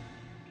attention?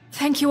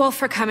 Thank you all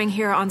for coming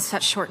here on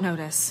such short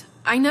notice.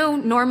 I know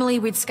normally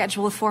we'd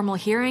schedule a formal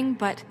hearing,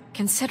 but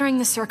considering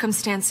the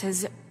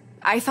circumstances,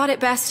 I thought it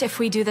best if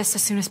we do this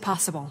as soon as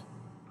possible.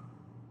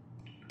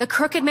 The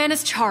Crooked Man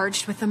is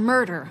charged with the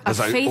murder of As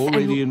I Faith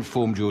already and...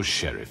 informed your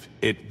sheriff,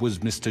 it was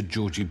Mr.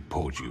 Georgie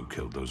Porgy who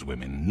killed those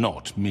women,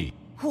 not me.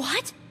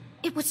 What?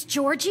 It was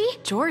Georgie?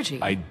 Georgie?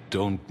 I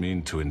don't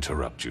mean to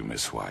interrupt you,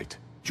 Miss White.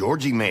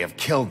 Georgie may have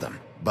killed them,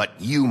 but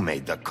you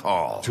made the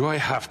call. Do I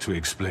have to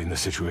explain the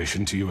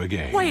situation to you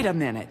again? Wait a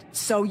minute.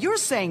 So you're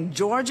saying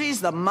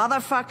Georgie's the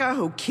motherfucker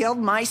who killed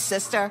my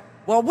sister?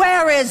 Well,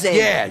 where is he?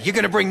 Yeah, you're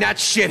gonna bring that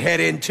shithead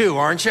in too,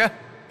 aren't you?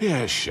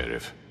 Yes,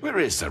 Sheriff. Where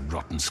is that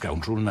rotten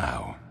scoundrel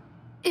now?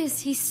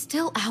 Is he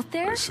still out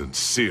there? I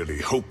sincerely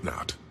hope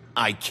not.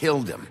 I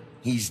killed him.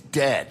 He's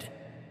dead.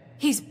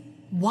 He's...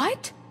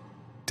 what?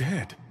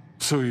 Dead.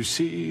 So you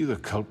see, the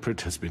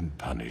culprit has been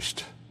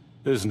punished.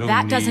 There's no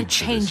That need doesn't for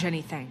change this.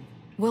 anything.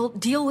 We'll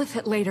deal with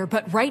it later,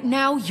 but right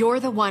now, you're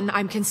the one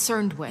I'm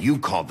concerned with. You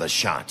called the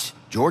shots.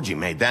 Georgie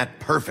made that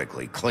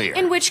perfectly clear.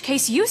 In which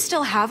case, you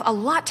still have a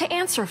lot to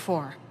answer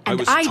for. I And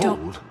was don't...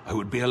 told I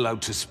would be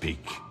allowed to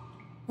speak.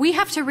 We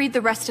have to read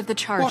the rest of the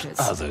charges.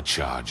 What other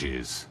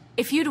charges?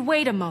 If you'd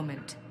wait a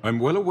moment. I'm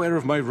well aware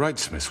of my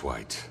rights, Miss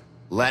White.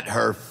 Let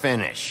her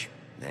finish.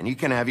 Then you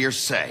can have your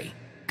say.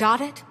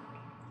 Got it?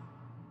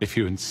 If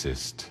you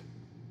insist.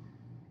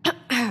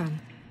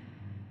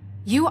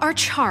 You are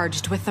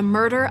charged with the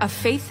murder of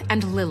Faith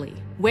and Lily,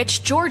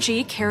 which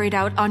Georgie carried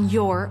out on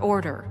your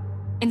order,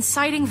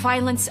 inciting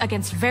violence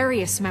against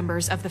various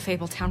members of the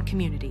Fabletown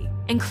community,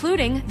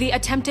 including the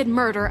attempted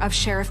murder of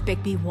Sheriff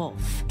Bigby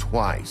Wolf.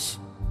 Twice.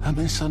 A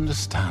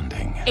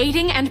misunderstanding.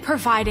 Aiding and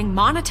providing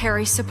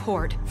monetary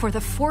support for the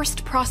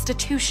forced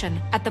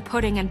prostitution at the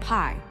Pudding and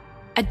Pie.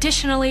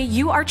 Additionally,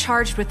 you are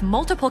charged with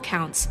multiple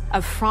counts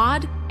of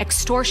fraud,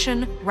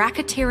 extortion,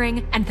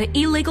 racketeering, and the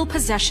illegal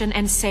possession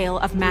and sale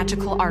of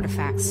magical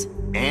artifacts.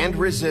 And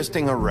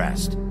resisting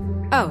arrest.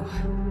 Oh,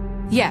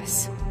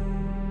 yes.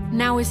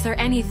 Now, is there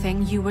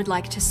anything you would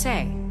like to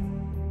say?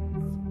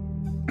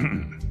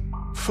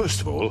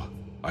 First of all,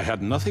 I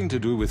had nothing to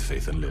do with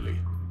Faith and Lily,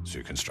 so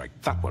you can strike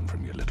that one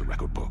from your little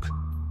record book.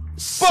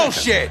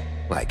 Bullshit!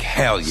 Like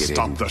hell you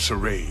Stop didn't. the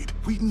charade.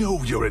 We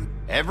know you're in...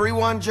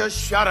 Everyone just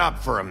shut up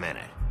for a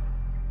minute.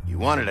 You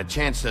wanted a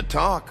chance to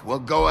talk? Well,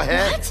 go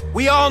ahead. What?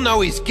 We all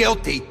know he's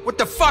guilty. What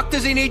the fuck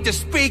does he need to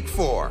speak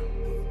for?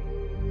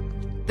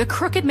 The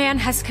Crooked Man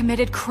has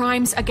committed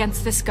crimes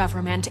against this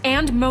government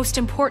and, most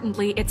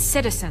importantly, its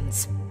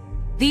citizens.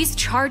 These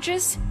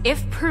charges,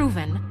 if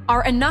proven,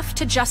 are enough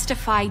to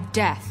justify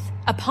death,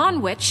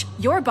 upon which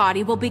your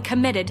body will be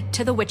committed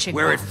to the witching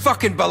Where it well.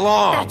 fucking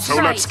belongs. That's So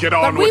right. let's get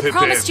on But we with it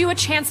promised then. you a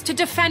chance to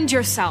defend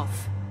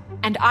yourself,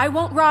 and I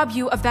won't rob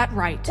you of that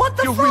right. What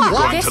the You're fuck? really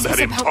going This to let is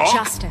him about talk?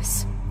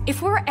 justice.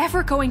 If we're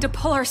ever going to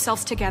pull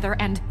ourselves together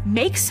and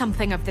make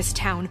something of this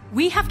town,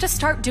 we have to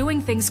start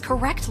doing things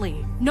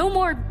correctly. No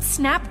more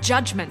snap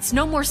judgments,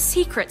 no more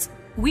secrets.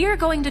 We're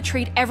going to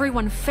treat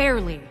everyone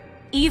fairly,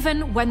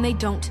 even when they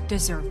don't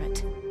deserve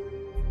it.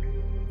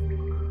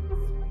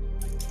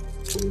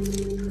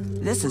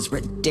 This is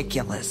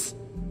ridiculous.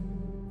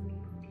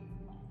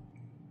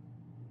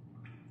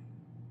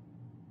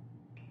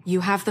 You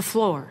have the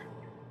floor.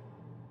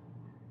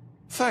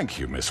 Thank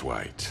you, Miss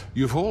White.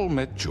 You've all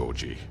met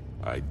Georgie.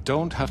 I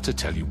don't have to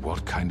tell you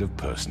what kind of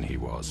person he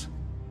was.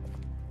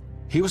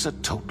 He was a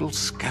total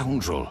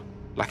scoundrel,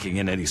 lacking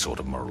in any sort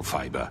of moral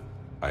fiber.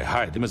 I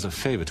hired him as a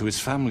favor to his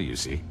family, you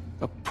see.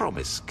 A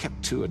promise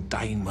kept to a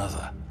dying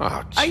mother.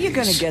 Oh, Are you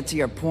gonna jeez. get to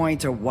your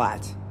point or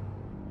what?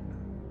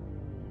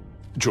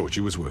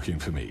 Georgie was working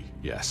for me,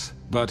 yes.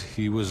 But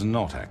he was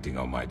not acting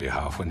on my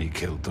behalf when he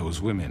killed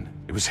those women.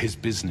 It was his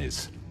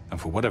business. And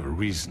for whatever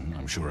reason,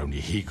 I'm sure only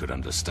he could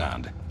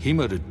understand, he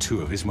murdered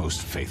 2 of his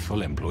most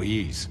faithful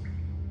employees.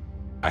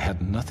 I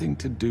had nothing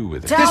to do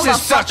with it. Tell This the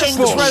is such fucking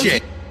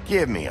bullshit! truth.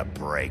 Give me a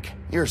break.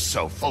 You're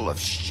so full of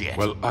shit.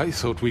 Well, I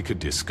thought we could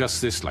discuss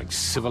this like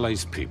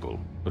civilized people,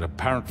 but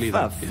apparently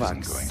that For isn't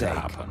fuck's going sake. to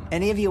happen.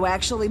 Any of you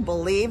actually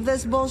believe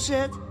this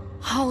bullshit?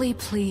 Holly,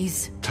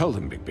 please. Tell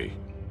them, Bigby.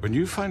 When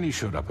you finally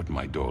showed up at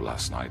my door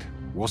last night,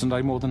 wasn't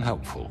I more than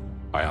helpful?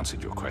 I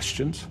answered your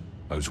questions.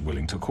 I was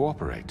willing to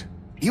cooperate.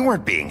 You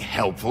weren't being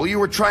helpful. You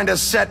were trying to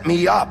set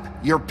me up.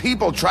 Your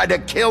people tried to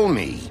kill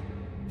me.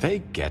 They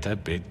get a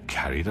bit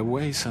carried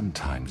away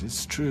sometimes,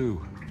 it's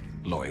true.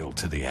 Loyal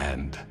to the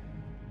end.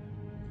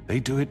 They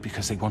do it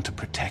because they want to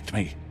protect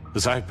me,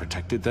 as I've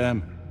protected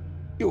them.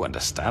 You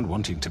understand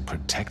wanting to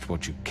protect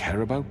what you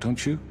care about,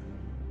 don't you?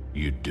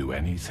 You'd do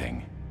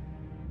anything.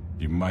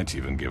 You might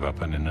even give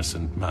up an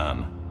innocent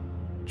man,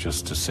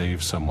 just to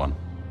save someone.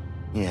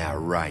 Yeah,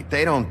 right.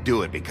 They don't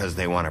do it because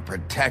they want to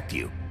protect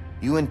you.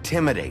 You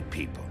intimidate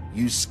people,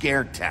 use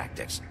scare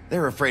tactics.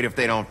 They're afraid if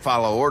they don't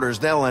follow orders,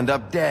 they'll end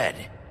up dead.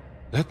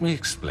 Let me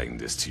explain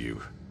this to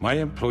you. My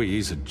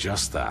employees are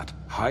just that,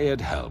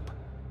 hired help.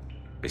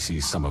 I see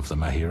some of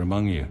them are here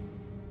among you.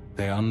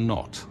 They are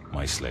not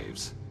my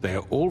slaves. They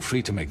are all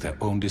free to make their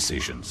own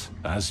decisions,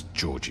 as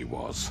Georgie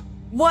was.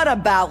 What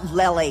about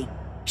Lily?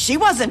 She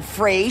wasn't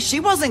free. She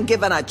wasn't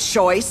given a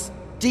choice.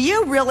 Do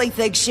you really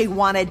think she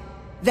wanted...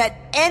 that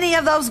any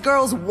of those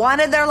girls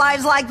wanted their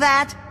lives like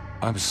that?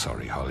 I'm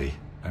sorry, Holly.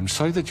 I'm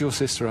sorry that your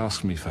sister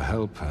asked me for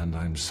help, and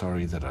I'm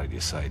sorry that I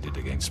decided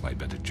against my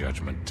better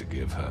judgment to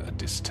give her a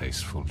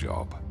distasteful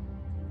job.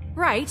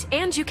 Right,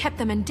 and you kept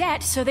them in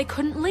debt so they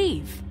couldn't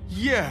leave.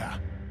 Yeah.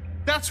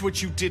 That's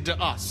what you did to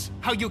us.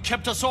 How you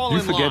kept us all in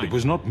line. You forget it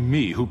was not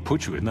me who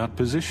put you in that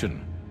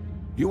position.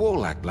 You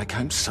all act like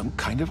I'm some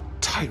kind of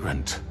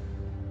tyrant.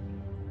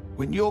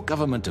 When your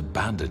government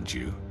abandoned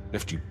you,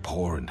 left you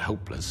poor and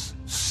helpless,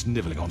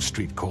 sniveling on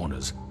street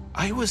corners,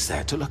 I was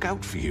there to look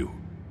out for you.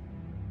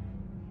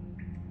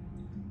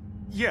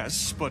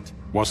 Yes, but...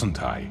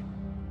 Wasn't I?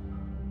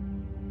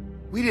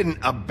 We didn't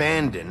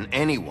abandon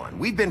anyone.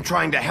 We've been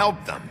trying to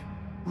help them.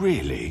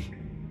 Really?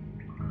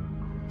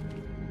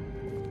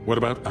 What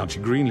about Auntie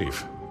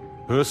Greenleaf?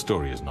 Her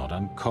story is not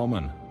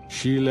uncommon.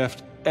 She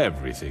left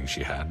everything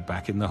she had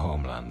back in the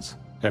homelands.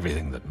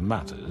 Everything that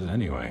mattered,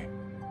 anyway.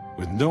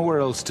 With nowhere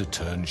else to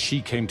turn,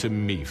 she came to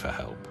me for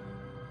help.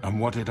 And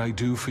what did I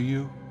do for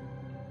you?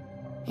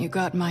 You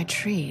got my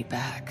tree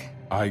back.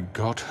 I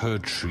got her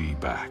tree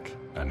back.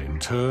 And in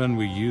turn,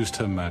 we used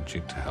her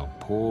magic to help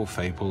poor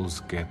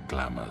Fables get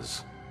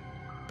glamours.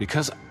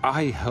 Because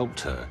I helped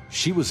her,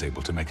 she was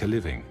able to make a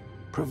living,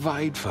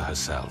 provide for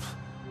herself.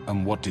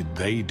 And what did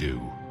they do?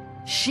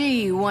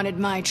 She wanted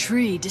my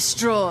tree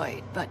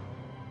destroyed, but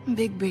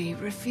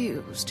Bigby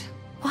refused.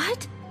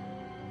 What?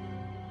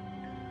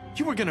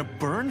 You were gonna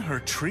burn her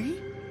tree?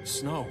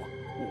 Snow,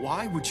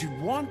 why would you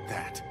want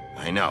that?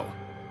 I know.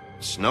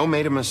 Snow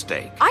made a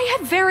mistake. I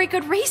had very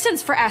good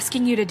reasons for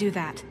asking you to do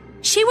that.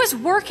 She was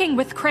working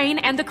with Crane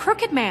and the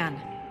Crooked Man.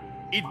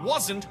 It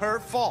wasn't her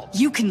fault.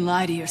 You can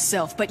lie to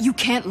yourself, but you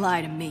can't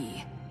lie to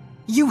me.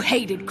 You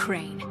hated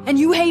Crane, and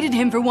you hated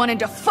him for wanting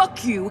to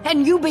fuck you,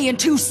 and you being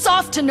too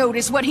soft to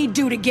notice what he'd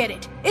do to get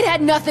it. It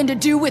had nothing to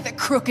do with the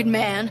Crooked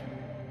Man.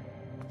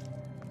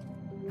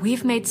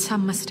 We've made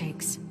some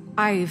mistakes.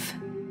 I've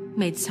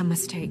made some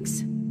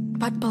mistakes.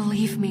 But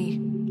believe me,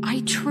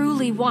 I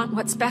truly want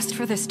what's best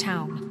for this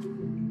town.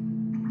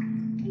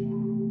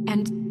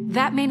 And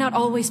that may not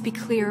always be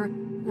clear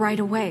right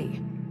away,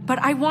 but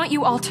I want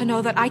you all to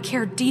know that I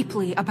care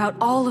deeply about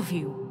all of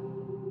you.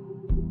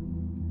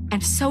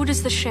 And so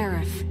does the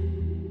sheriff.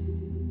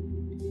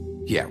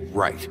 Yeah,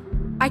 right.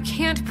 I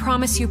can't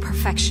promise you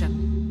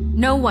perfection.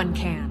 No one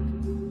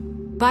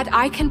can. But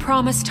I can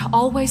promise to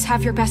always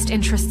have your best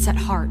interests at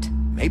heart.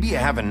 Maybe you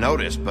haven't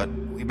noticed, but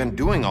we've been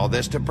doing all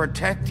this to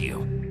protect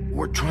you.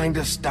 We're trying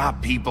to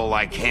stop people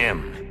like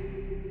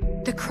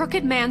him. The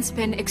Crooked Man's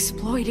been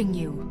exploiting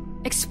you.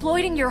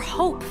 Exploiting your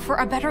hope for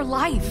a better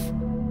life.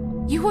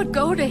 You would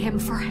go to him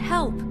for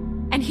help,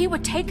 and he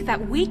would take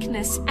that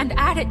weakness and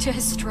add it to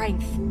his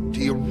strength. Do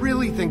you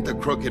really think the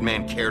Crooked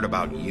Man cared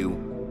about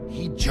you?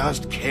 He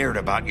just cared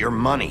about your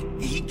money.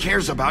 He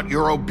cares about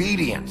your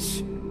obedience.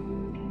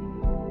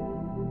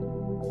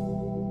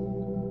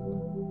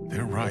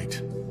 They're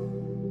right.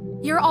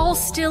 You're all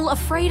still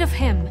afraid of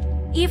him,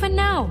 even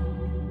now.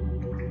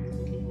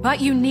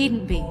 But you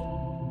needn't be.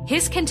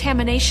 His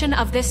contamination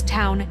of this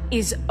town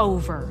is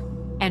over.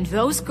 And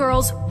those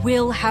girls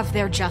will have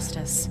their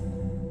justice.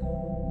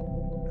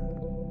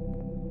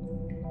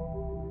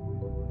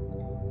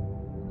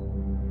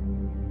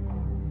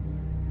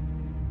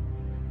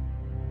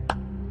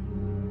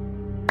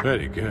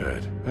 Very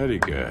good, very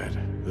good.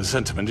 The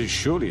sentiment is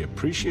surely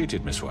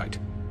appreciated, Miss White.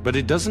 But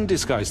it doesn't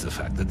disguise the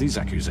fact that these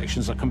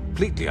accusations are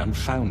completely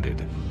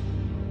unfounded.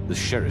 The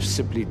sheriff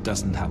simply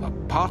doesn't have a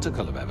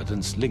particle of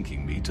evidence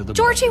linking me to the...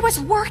 Georgie was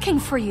working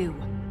for you.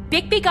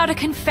 Bigby got a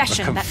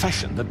confession that... A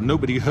confession that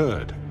nobody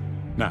heard.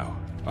 Now,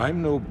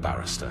 I'm no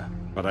barrister,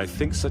 but I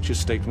think such a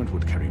statement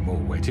would carry more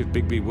weight if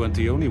Bigby weren't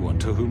the only one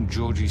to whom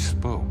Georgie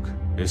spoke.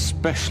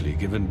 Especially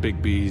given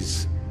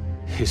Bigby's...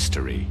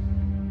 history.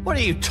 What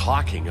are you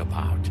talking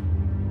about?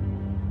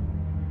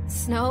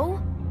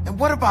 Snow? And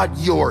what about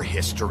your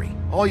history?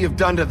 All you've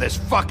done to this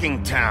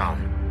fucking town?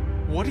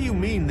 What do you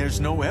mean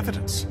there's no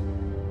evidence?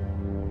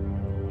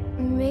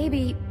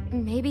 Maybe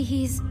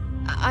he's...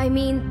 I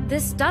mean,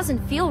 this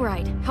doesn't feel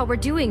right, how we're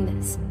doing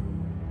this.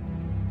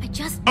 I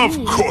just Of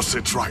course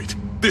it's right.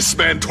 This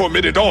man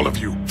tormented all of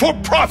you, for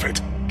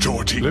profit!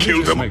 Georgie killed him. Let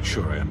me just make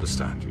sure I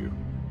understand you.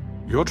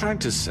 You're trying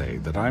to say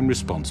that I'm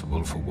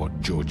responsible for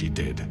what Georgie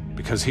did,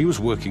 because he was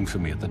working for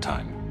me at the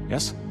time,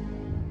 yes?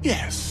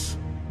 Yes.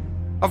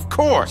 Of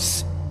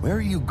course! Where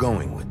are you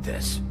going with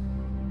this?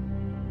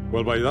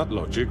 Well, by that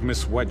logic,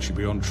 Miss White should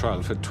be on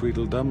trial for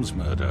Tweedledum's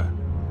murder,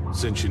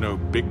 since you know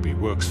Bigby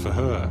works for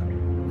her.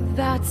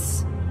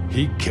 That's...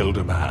 He killed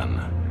a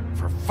man.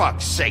 For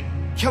fuck's sake,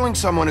 killing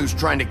someone who's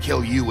trying to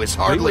kill you is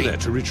hardly... They were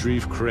there to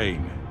retrieve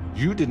Crane.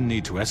 You didn't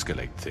need to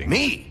escalate things.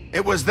 Me?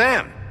 It was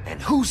them!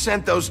 And who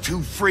sent those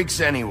two freaks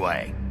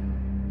anyway?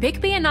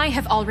 Bigby and I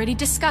have already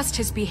discussed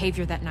his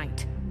behavior that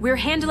night. We're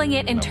handling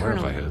it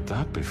internally. Where have I heard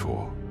that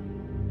before?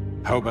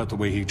 How about the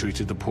way he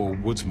treated the poor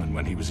woodsman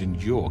when he was in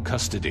your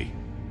custody?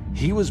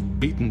 He was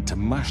beaten to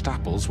mashed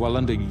apples while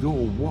under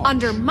your watch.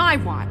 Under my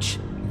watch.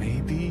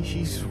 Maybe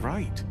he's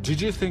right. Did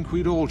you think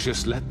we'd all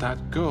just let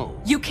that go?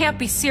 You can't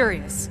be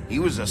serious. He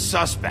was a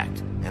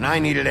suspect, and I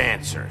needed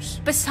answers.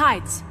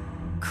 Besides,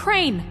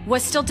 Crane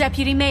was still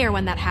deputy mayor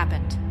when that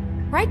happened.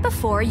 Right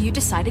before you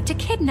decided to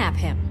kidnap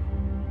him.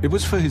 It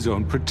was for his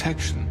own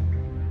protection.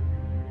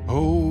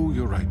 Oh,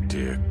 you're right,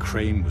 dear.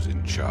 Crane was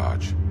in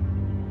charge.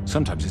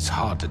 Sometimes it's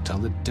hard to tell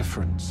the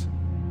difference.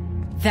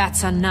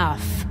 That's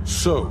enough.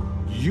 So,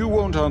 you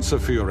won't answer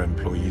for your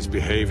employees'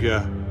 behavior,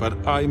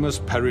 but I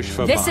must perish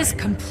for mine. This is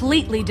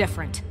completely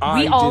different.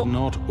 I did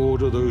not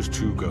order those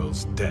two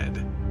girls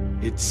dead.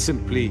 It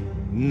simply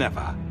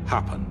never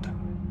happened.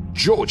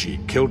 Georgie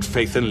killed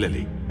Faith and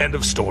Lily. End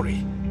of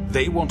story.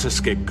 They want to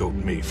scapegoat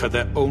me for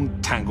their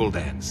own tangled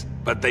ends,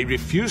 but they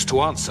refuse to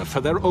answer for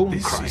their own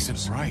crimes. This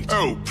isn't right.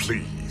 Oh,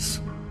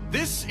 please.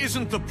 This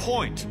isn't the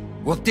point.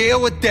 We'll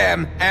deal with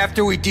them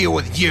after we deal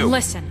with you.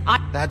 Listen,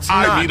 That's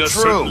I not mean, a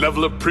true. certain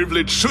level of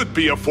privilege should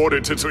be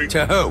afforded to...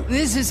 To who?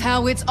 This is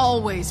how it's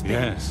always been.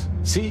 Yes.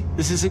 See,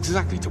 this is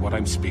exactly to what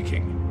I'm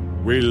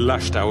speaking. We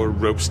lashed our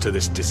ropes to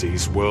this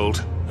diseased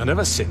world, and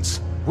ever since,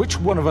 which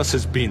one of us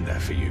has been there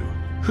for you?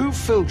 Who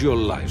filled your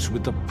lives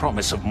with the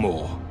promise of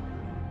more?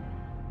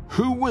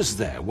 Who was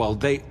there while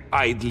they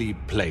idly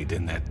played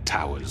in their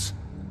towers,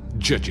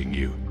 judging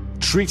you,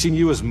 treating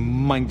you as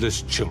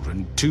mindless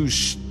children, too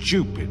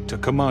stupid to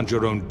command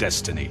your own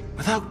destiny?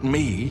 Without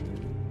me,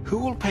 who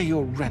will pay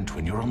your rent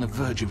when you're on the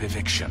verge of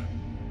eviction?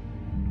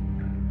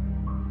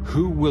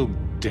 Who will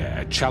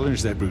dare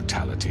challenge their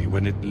brutality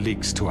when it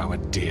leaks to our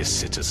dear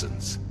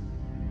citizens?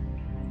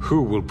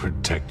 Who will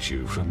protect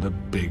you from the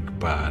big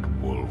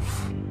bad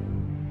wolf?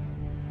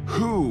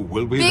 Who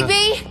will be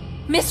Bigby!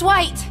 Miss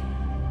White!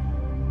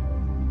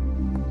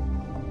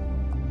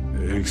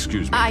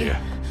 Excuse me, dear.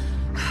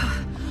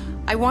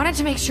 I wanted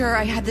to make sure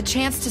I had the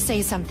chance to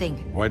say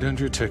something. Why don't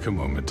you take a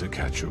moment to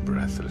catch your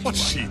breath, little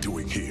What's one? she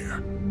doing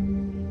here?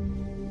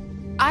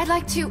 I'd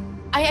like to...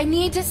 I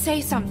need to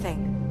say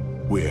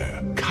something.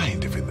 We're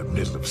kind of in the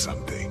middle of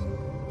something.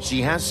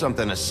 She has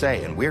something to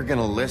say, and we're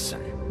gonna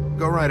listen.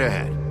 Go right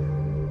ahead.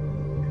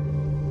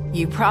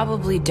 You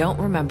probably don't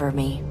remember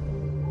me.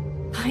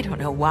 I don't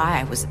know why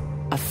I was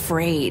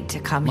afraid to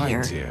come My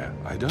here. dear,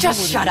 I don't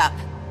Just know what shut up.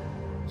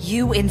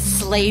 You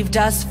enslaved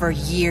us for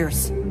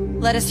years.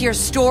 Let us hear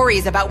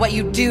stories about what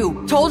you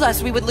do. Told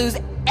us we would lose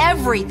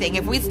everything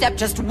if we stepped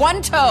just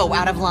one toe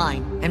out of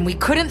line. And we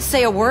couldn't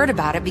say a word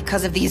about it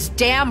because of these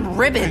damn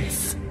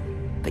ribbons.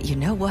 But you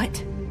know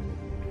what?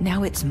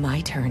 Now it's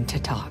my turn to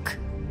talk.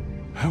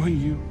 How are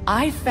you?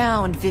 I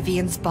found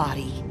Vivian's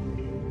body.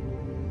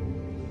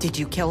 Did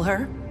you kill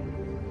her?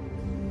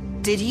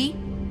 Did he?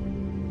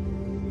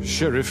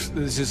 Sheriff,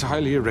 this is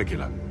highly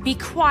irregular. Be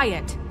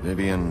quiet.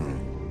 Vivian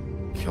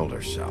killed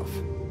herself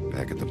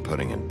back at the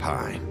Pudding and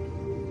Pie.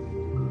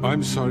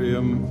 I'm sorry,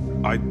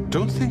 I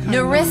don't think I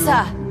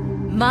Nerissa!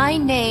 My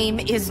name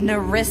is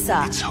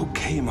Nerissa. It's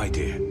okay, my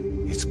dear.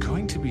 It's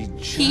going to be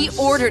just... He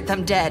ordered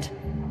them dead.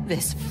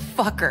 This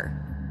fucker.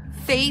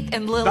 Faith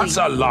and Lily. That's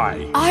a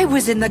lie. I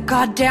was in the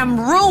goddamn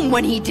room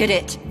when he did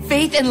it.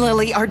 Faith and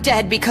Lily are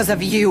dead because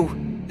of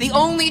you. The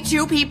only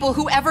two people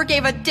who ever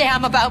gave a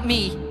damn about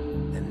me.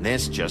 And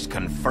this just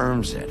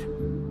confirms it.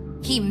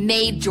 He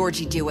made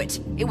Georgie do it.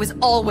 It was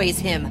always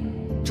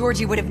him.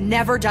 Georgie would have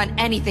never done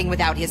anything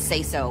without his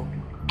say-so.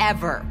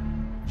 Ever.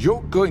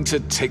 You're going to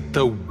take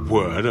the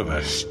word of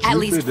a stupid... At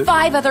least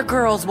 5 other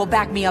girls will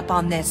back me up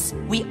on this.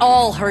 We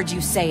all heard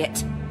you say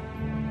it.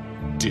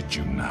 Did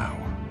you now?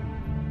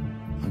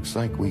 Looks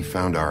like we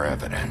found our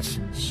evidence.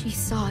 She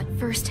saw it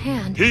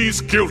firsthand.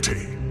 He's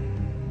guilty.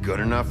 Good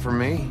enough for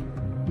me?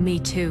 Me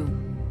too.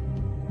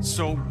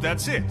 So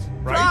that's it,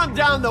 right? Calm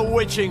down the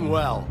witching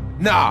well.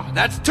 Nah,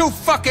 that's too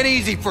fucking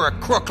easy for a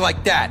crook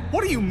like that.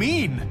 What do you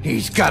mean?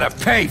 He's gotta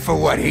pay for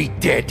what he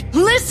did.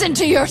 Listen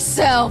to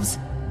yourselves!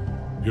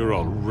 You're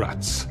all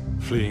rats,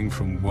 fleeing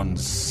from one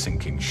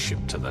sinking ship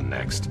to the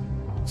next.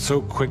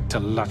 So quick to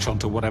latch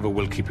onto whatever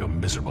will keep your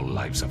miserable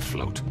lives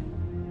afloat.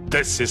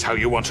 This is how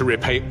you want to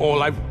repay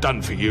all I've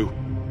done for you?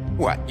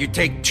 What, you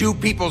take 2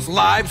 people's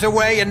lives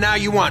away and now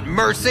you want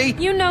mercy?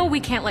 You know we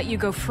can't let you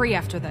go free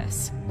after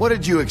this. What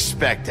did you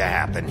expect to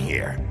happen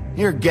here?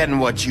 You're getting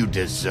what you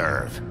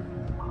deserve.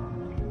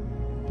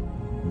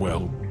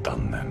 Well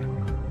done, then.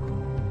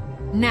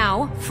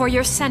 Now, for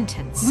your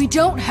sentence. We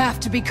don't have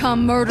to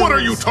become murderers. What are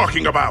you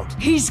talking about?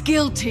 He's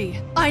guilty.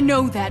 I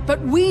know that,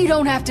 but we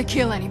don't have to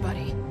kill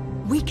anybody.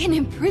 We can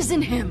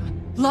imprison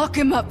him. Lock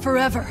him up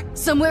forever.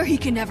 Somewhere he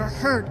can never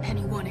hurt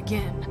anyone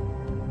again.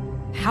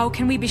 How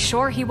can we be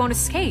sure he won't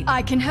escape?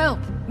 I can help.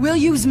 We'll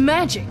use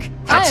magic.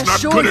 That's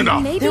not good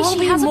enough. Maybe There will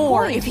she be has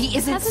more a point. if he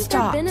isn't Hasn't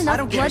stopped. there been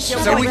enough bloodshed?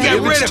 So we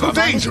get rid of him.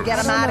 Dangerous.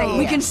 Get him out of here.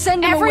 We can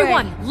send him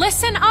Everyone, away.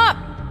 listen up!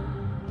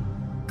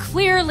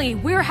 Clearly,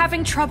 we're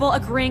having trouble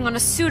agreeing on a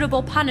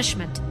suitable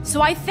punishment,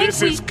 so I think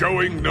This is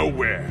going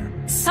nowhere.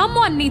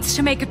 Someone needs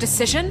to make a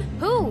decision.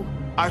 Who?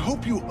 I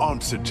hope you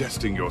aren't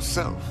suggesting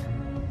yourself.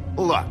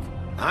 Look,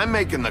 I'm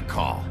making the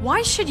call.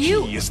 Why should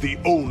you? He is the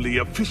only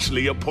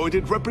officially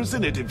appointed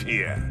representative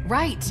here.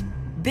 Right.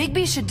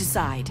 Bigby should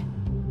decide.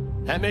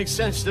 That makes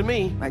sense to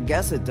me. I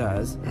guess it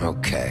does.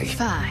 Okay.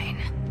 Fine.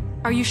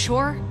 Are you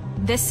sure?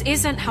 This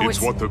isn't how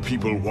It's what the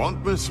people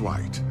want, Miss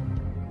White.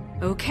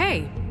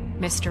 Okay,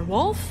 Mr.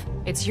 Wolf,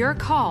 it's your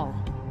call.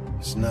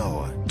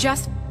 Snow.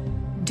 Just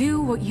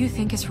do what you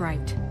think is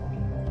right.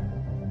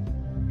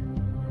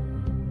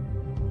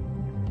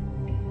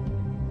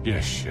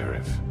 Yes,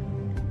 Sheriff.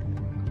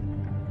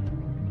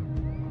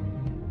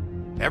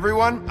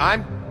 Everyone,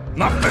 I'm...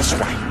 Not this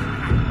way!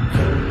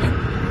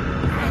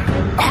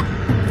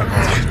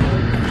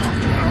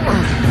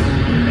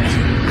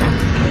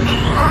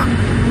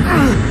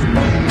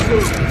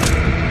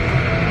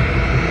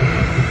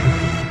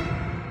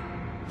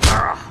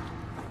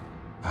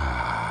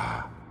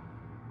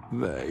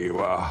 There you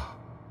are.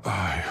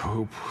 I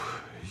hope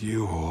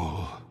you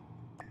all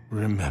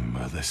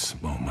remember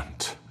this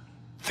moment.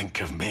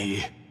 Think of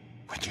me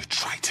when you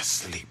try to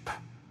sleep.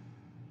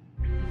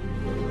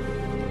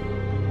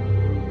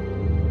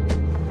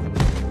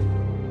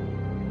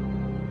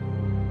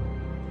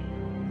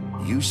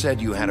 You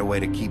said you had a way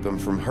to keep him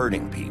from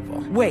hurting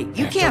people. Wait,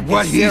 you can't be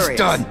What serious. he's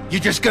done, you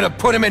just gonna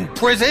put him in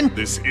prison?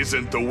 This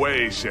isn't the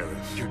way,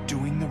 Sheriff. You're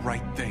doing the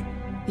right thing.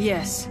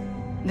 Yes,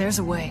 there's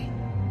a way.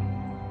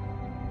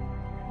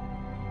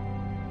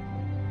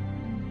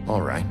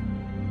 All right,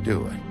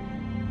 do it.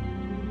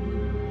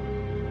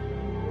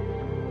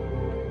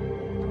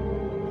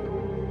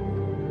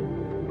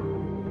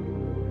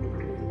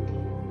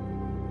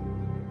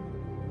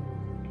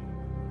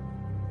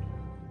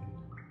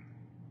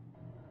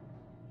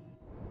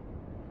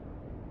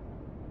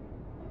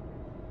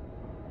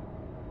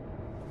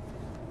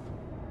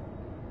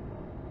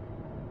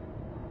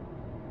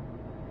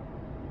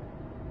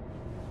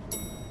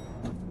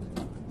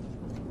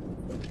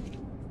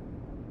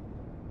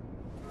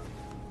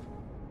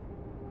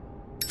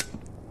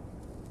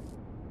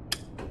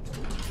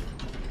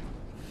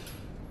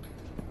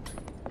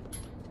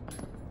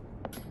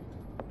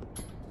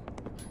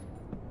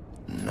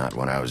 Not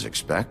what I was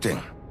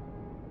expecting.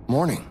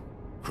 Morning,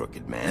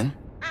 crooked man.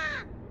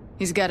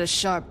 He's got a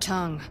sharp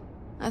tongue.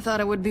 I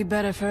thought it would be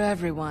better for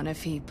everyone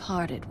if he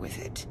parted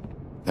with it.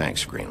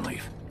 Thanks,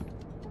 Greenleaf.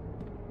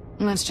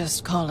 Let's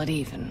just call it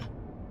even.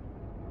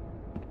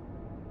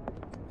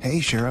 Hey,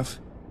 Sheriff.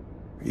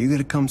 Are you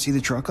gonna come see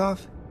the truck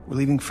off? We're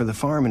leaving for the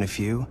farm in a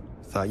few.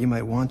 Thought you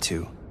might want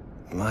to.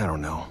 I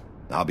don't know.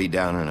 I'll be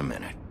down in a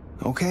minute.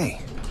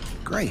 Okay.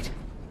 Great.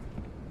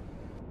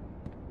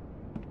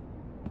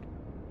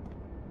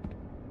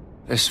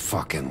 This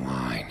fucking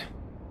line.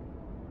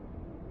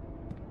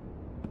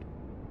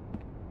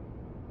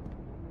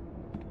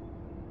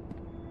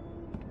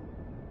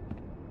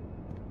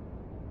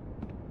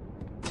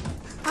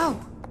 Oh,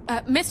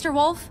 Mr.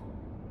 Wolf?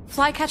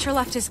 Flycatcher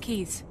left his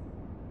keys.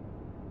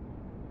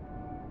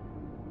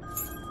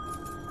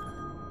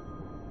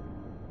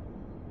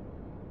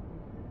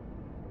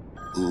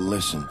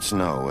 Listen,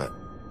 Snow,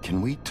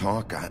 can we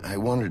talk? I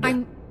wanted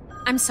to...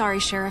 I'm sorry,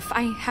 Sheriff.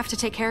 I have to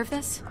take care of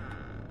this.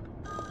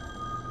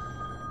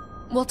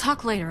 We'll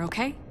talk later,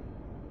 okay?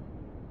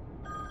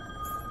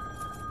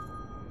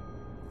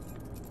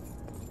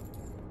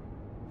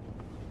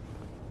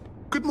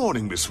 Good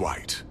morning, Miss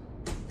White.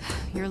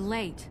 You're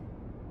late.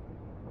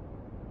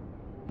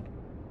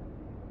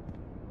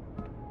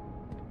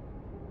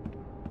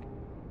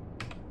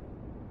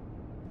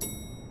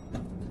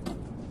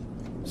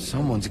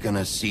 Someone's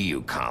gonna see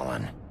you,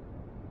 Colin.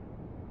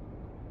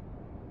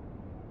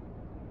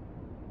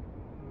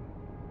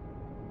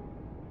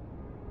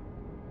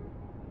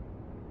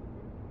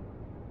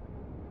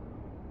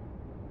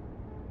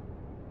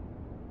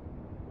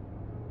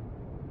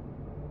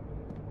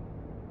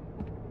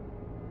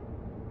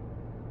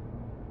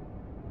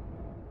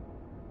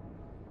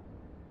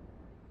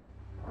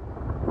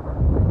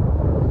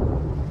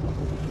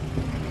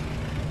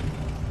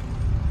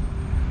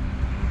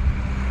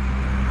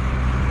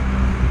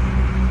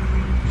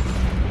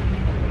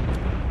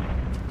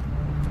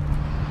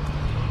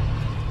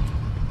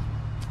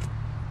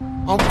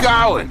 I'm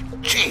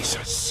going.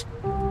 Jesus.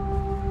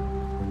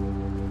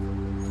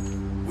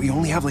 We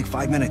only have like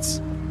 5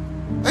 minutes.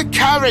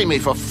 Carry me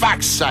for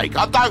fuck's sake.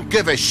 I don't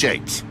give a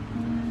shit.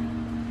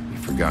 You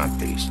forgot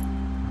these.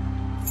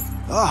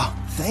 Oh,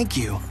 thank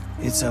you.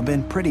 It's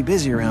been pretty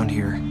busy around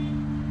here.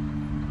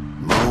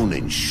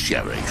 Morning,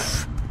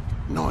 Sheriff.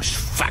 Nice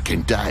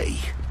fucking day.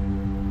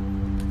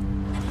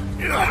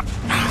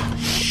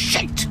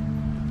 Shit.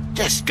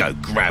 Just go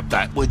grab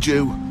that, would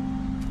you?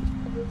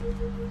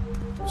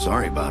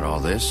 Sorry about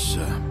all this.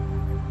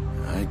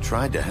 I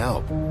tried to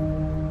help.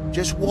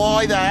 Just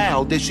why the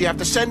hell did she have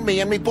to send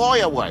me and me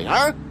boy away,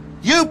 huh?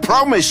 You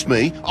promised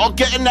me I'd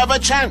get another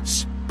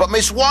chance, but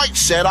Miss White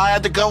said I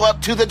had to go up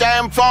to the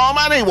damn farm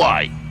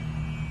anyway.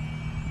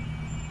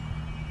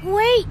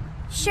 Wait,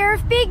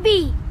 Sheriff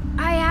Bigby,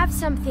 I have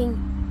something.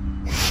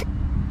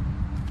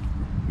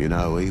 You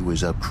know, he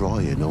was up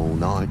crying all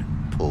night.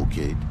 Poor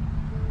kid.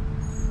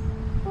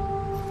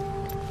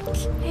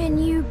 Can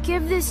you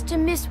give this to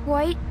Miss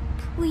White,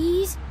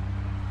 please?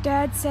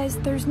 Dad says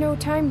there's no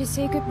time to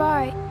say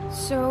goodbye,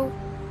 so...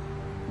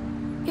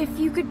 if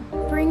you could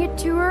bring it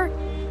to her,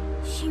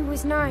 she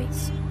was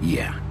nice.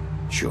 Yeah,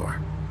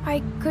 sure.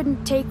 I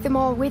couldn't take them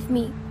all with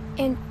me,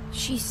 and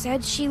she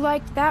said she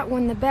liked that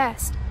one the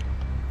best.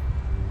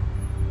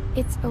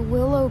 It's a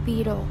willow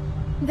beetle.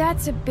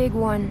 That's a big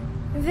one.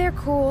 They're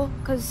cool,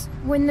 'cause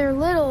when they're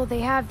little, they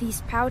have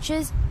these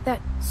pouches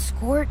that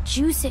squirt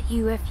juice at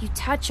you if you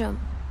touch them.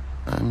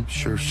 I'm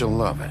sure she'll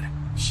love it.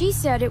 She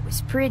said it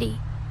was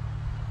pretty.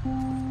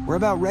 We're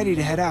about ready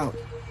to head out.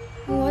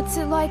 What's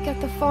it like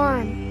at the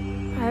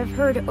farm? I've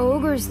heard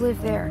ogres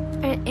live there,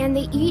 and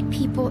they eat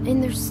people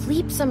in their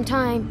sleep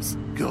sometimes.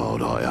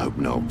 God, I hope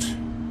not.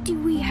 Do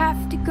we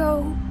have to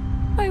go?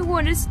 I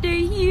want to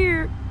stay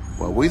here.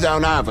 Well, we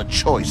don't have a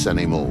choice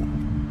anymore.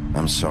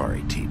 I'm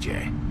sorry,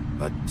 TJ,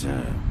 but,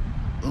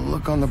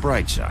 look on the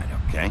bright side,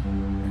 okay?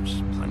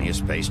 There's plenty of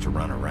space to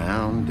run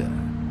around,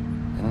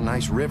 and a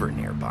nice river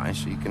nearby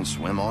so you can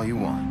swim all you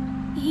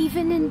want.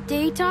 Even in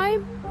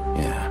daytime?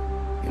 Yeah,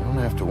 you don't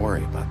have to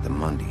worry about the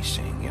Mundies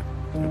seeing you.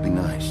 It'll be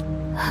nice.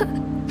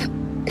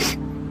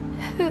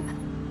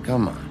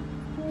 Come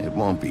on, it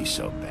won't be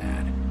so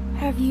bad.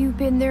 Have you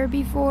been there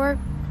before?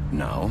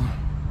 No.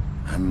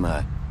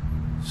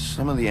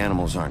 Some of the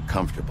animals aren't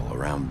comfortable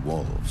around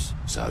wolves.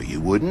 So you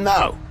wouldn't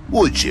know,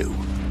 would you?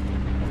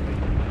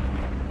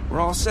 We're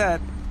all set.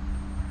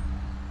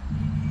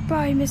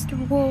 Bye, Mr.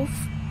 Wolf.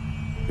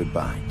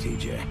 Goodbye,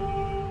 TJ.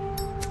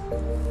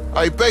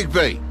 Hey,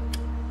 Bigby.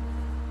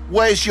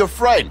 Where's your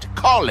friend,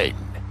 Colin?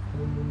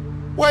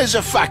 Where's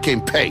the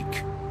fucking pig?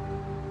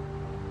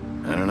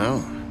 I don't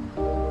know.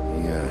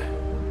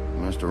 He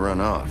must have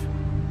run off.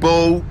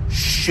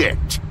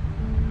 Bullshit.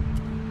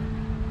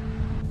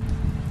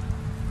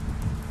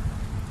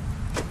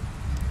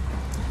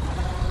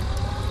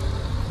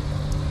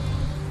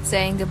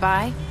 Saying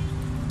goodbye?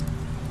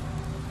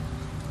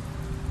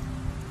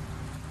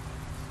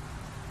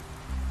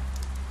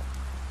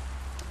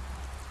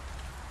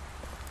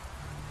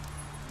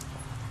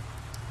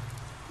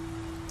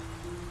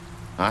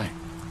 Hi.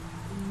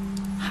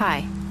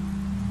 Hi.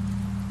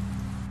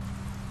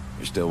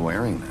 You're still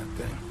wearing that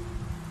thing.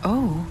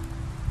 Oh.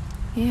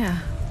 Yeah.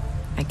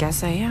 I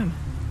guess I am.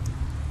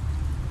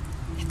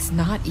 It's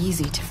not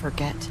easy to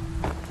forget.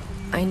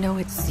 I know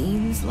it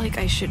seems like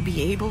I should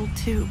be able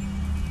to.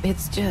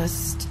 It's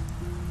just...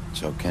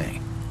 It's okay.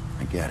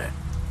 I get it.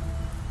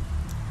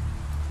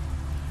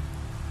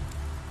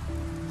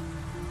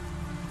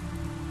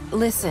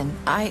 Listen,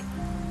 I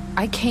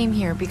came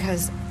here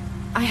because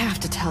I have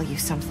to tell you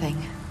something.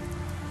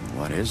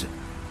 What is it?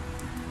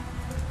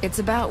 It's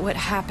about what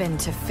happened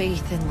to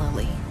Faith and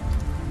Lily.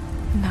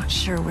 I'm not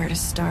sure where to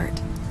start.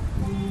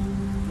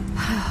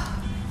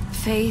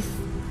 Faith,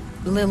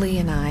 Lily,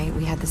 and I,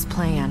 we had this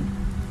plan.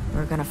 We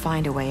were gonna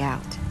find a way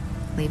out.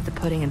 Leave the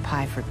pudding and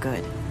pie for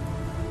good.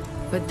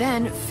 But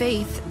then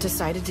Faith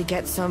decided to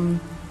get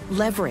some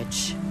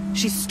leverage.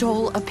 She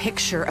stole a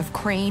picture of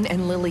Crane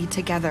and Lily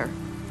together.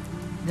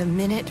 The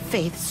minute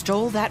Faith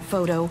stole that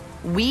photo,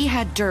 we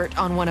had dirt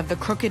on one of the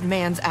Crooked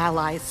Man's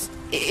allies.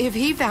 If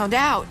he found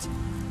out,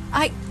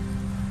 I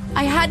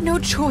had no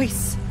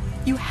choice.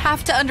 You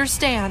have to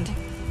understand.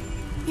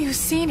 You've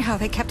seen how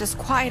they kept us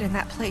quiet in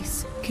that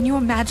place. Can you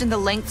imagine the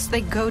lengths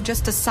they go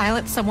just to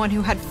silence someone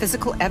who had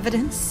physical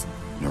evidence?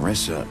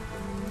 Nerissa,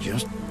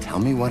 just tell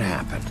me what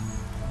happened.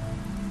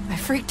 I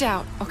freaked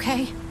out,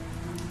 okay?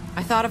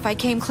 I thought if I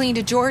came clean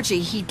to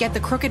Georgie, he'd get the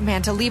Crooked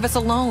Man to leave us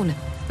alone.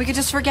 We could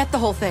just forget the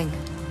whole thing.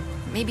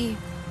 Maybe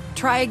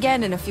try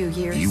again in a few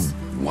years. You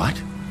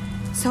what?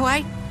 So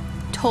I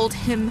told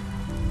him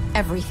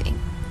everything.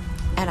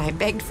 And I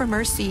begged for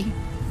mercy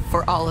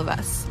for all of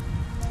us.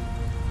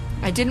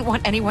 I didn't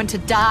want anyone to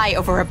die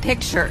over a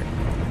picture.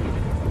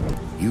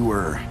 You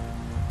were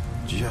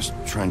just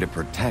trying to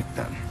protect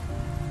them.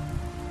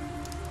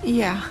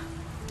 Yeah.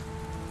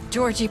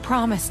 Georgie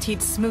promised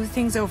he'd smooth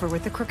things over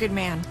with the Crooked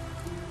Man.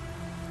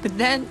 But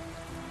then...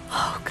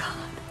 Oh, God.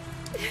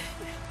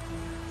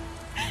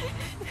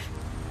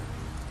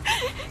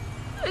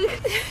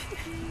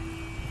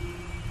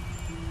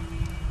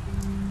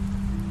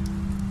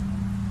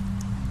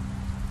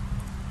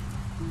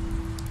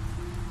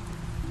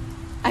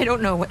 I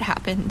don't know what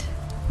happened,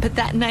 but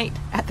that night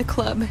at the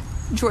club,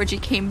 Georgie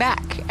came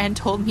back and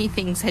told me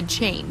things had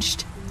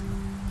changed.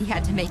 He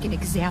had to make an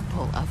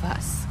example of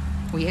us.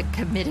 We had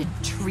committed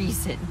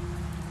treason.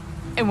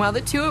 And while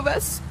the two of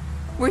us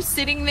were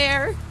sitting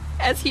there,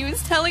 as he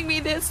was telling me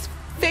this,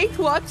 Faith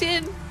walked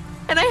in,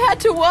 and I had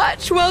to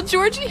watch while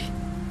Georgie...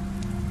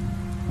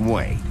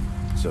 Wait,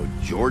 so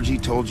Georgie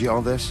told you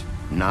all this?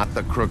 Not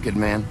the Crooked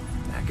Man?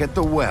 Back at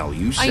the well,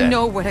 you said... I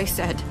know what I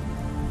said.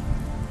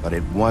 But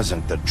it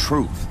wasn't the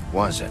truth,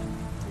 was it?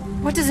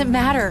 What does it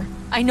matter?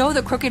 I know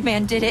the Crooked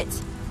Man did it.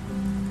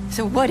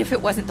 So what if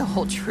it wasn't the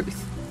whole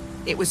truth?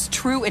 It was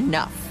true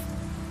enough.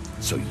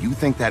 So you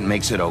think that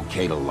makes it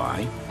okay to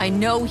lie? I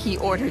know he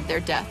ordered their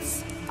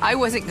deaths. I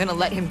wasn't gonna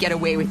let him get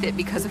away with it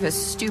because of a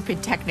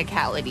stupid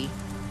technicality.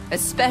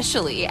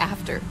 Especially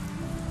after...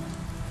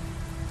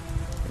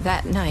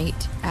 that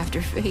night,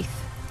 after Faith.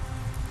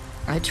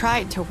 I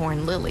tried to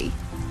warn Lily,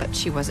 but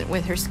she wasn't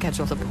with her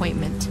scheduled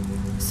appointment.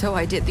 So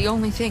I did the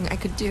only thing I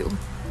could do.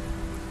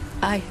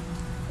 I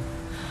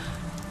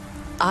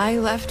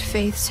left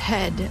Faith's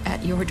head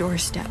at your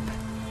doorstep.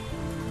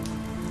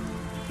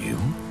 You?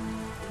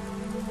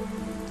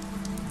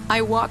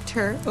 I walked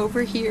her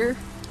over here,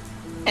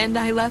 and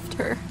I left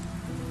her.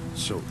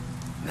 So,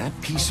 that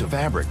piece of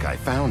fabric I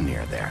found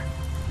near there,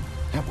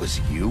 that was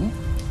you?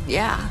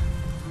 Yeah.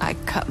 I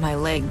cut my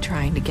leg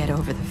trying to get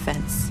over the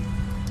fence.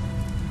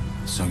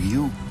 So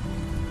you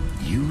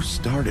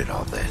started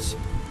all this?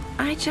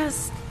 I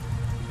just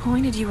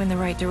pointed you in the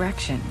right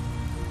direction.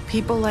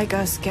 People like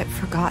us get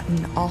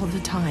forgotten all the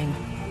time.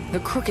 The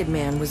Crooked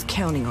Man was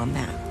counting on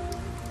that.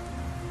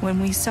 When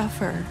we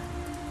suffer,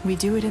 we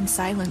do it in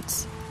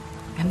silence.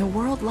 And the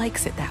world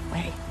likes it that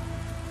way.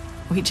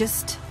 We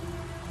just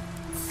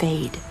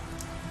fade,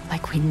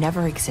 like we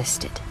never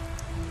existed.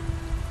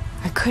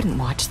 I couldn't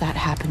watch that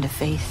happen to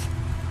Faith,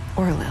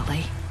 or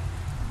Lily.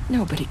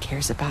 Nobody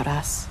cares about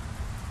us.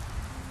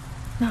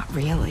 Not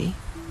really.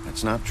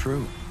 That's not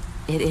true.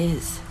 It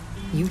is.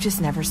 You've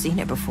just never seen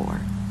it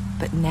before.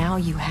 But now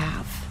you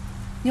have.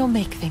 You'll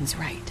make things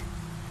right.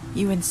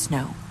 You and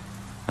Snow.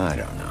 I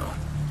don't know.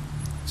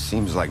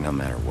 Seems like no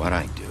matter what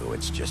I do,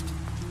 it's just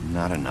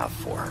not enough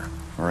for her.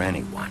 Or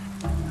anyone.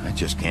 I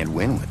just can't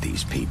win with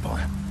these people.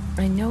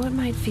 I know it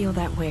might feel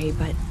that way,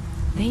 but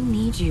they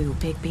need you,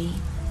 Bigby.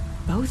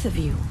 Both of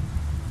you.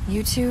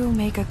 You two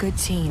make a good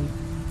team.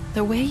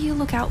 The way you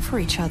look out for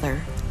each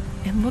other,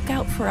 and look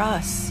out for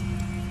us.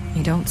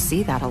 You don't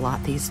see that a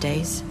lot these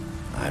days.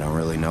 I don't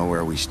really know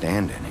where we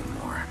stand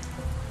anymore.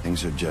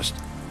 Things are just...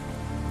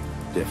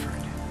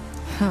 different.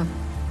 Huh.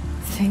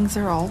 Things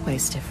are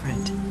always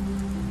different.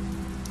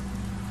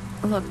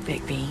 Look,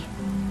 Bigby.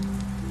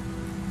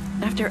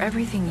 After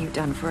everything you've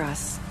done for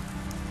us,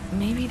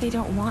 maybe they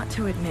don't want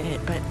to admit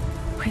it, but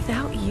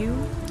without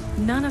you,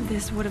 none of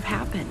this would have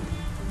happened.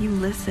 You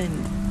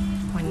listened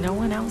when no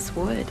one else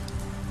would.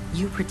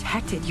 You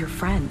protected your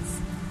friends,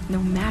 no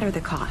matter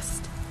the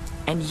cost.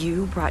 And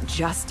you brought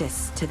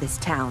justice to this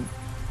town.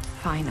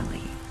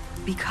 Finally.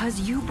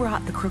 Because you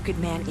brought the Crooked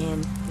Man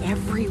in,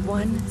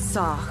 everyone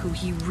saw who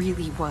he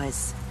really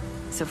was.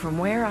 So from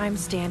where I'm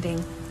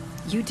standing,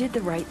 you did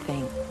the right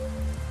thing.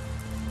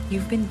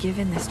 You've been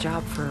given this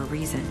job for a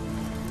reason.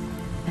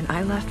 And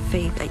I left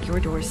Faith at your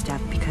doorstep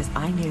because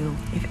I knew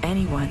if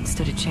anyone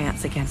stood a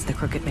chance against the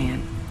Crooked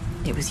Man,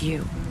 it was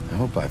you. I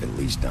hope I've at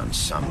least done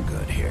some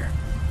good here.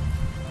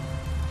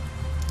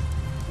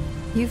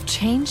 You've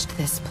changed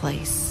this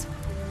place.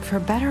 For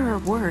better or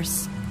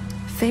worse,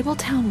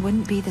 Fabletown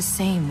wouldn't be the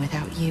same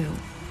without you.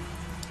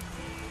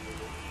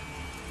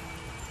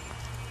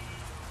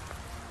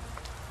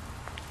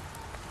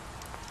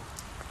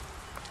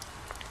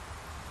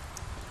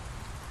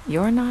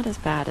 You're not as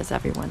bad as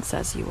everyone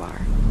says you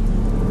are.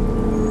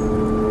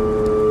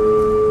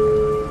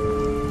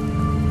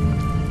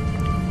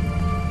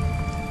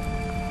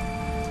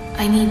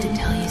 I need to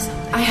tell you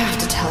something. I have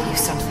to tell you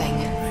something.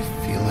 I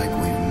feel like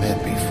we've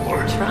met before.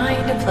 You're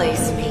trying to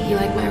place me. You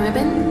like my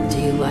ribbon? Do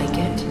you like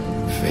it?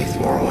 Faith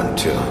wore one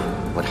too.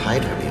 Would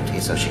hide her beauty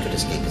so she could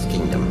escape his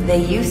kingdom.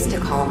 They used to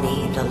call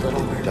me the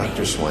Little Mermaid. Did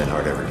Dr.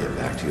 Swinehart ever get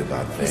back to you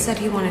about Faith? He said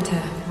he wanted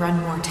to run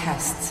more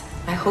tests.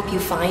 I hope you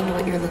find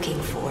what you're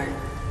looking for.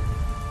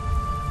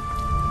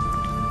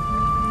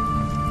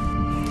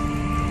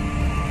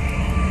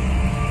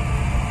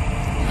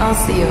 I'll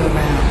see you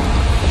around.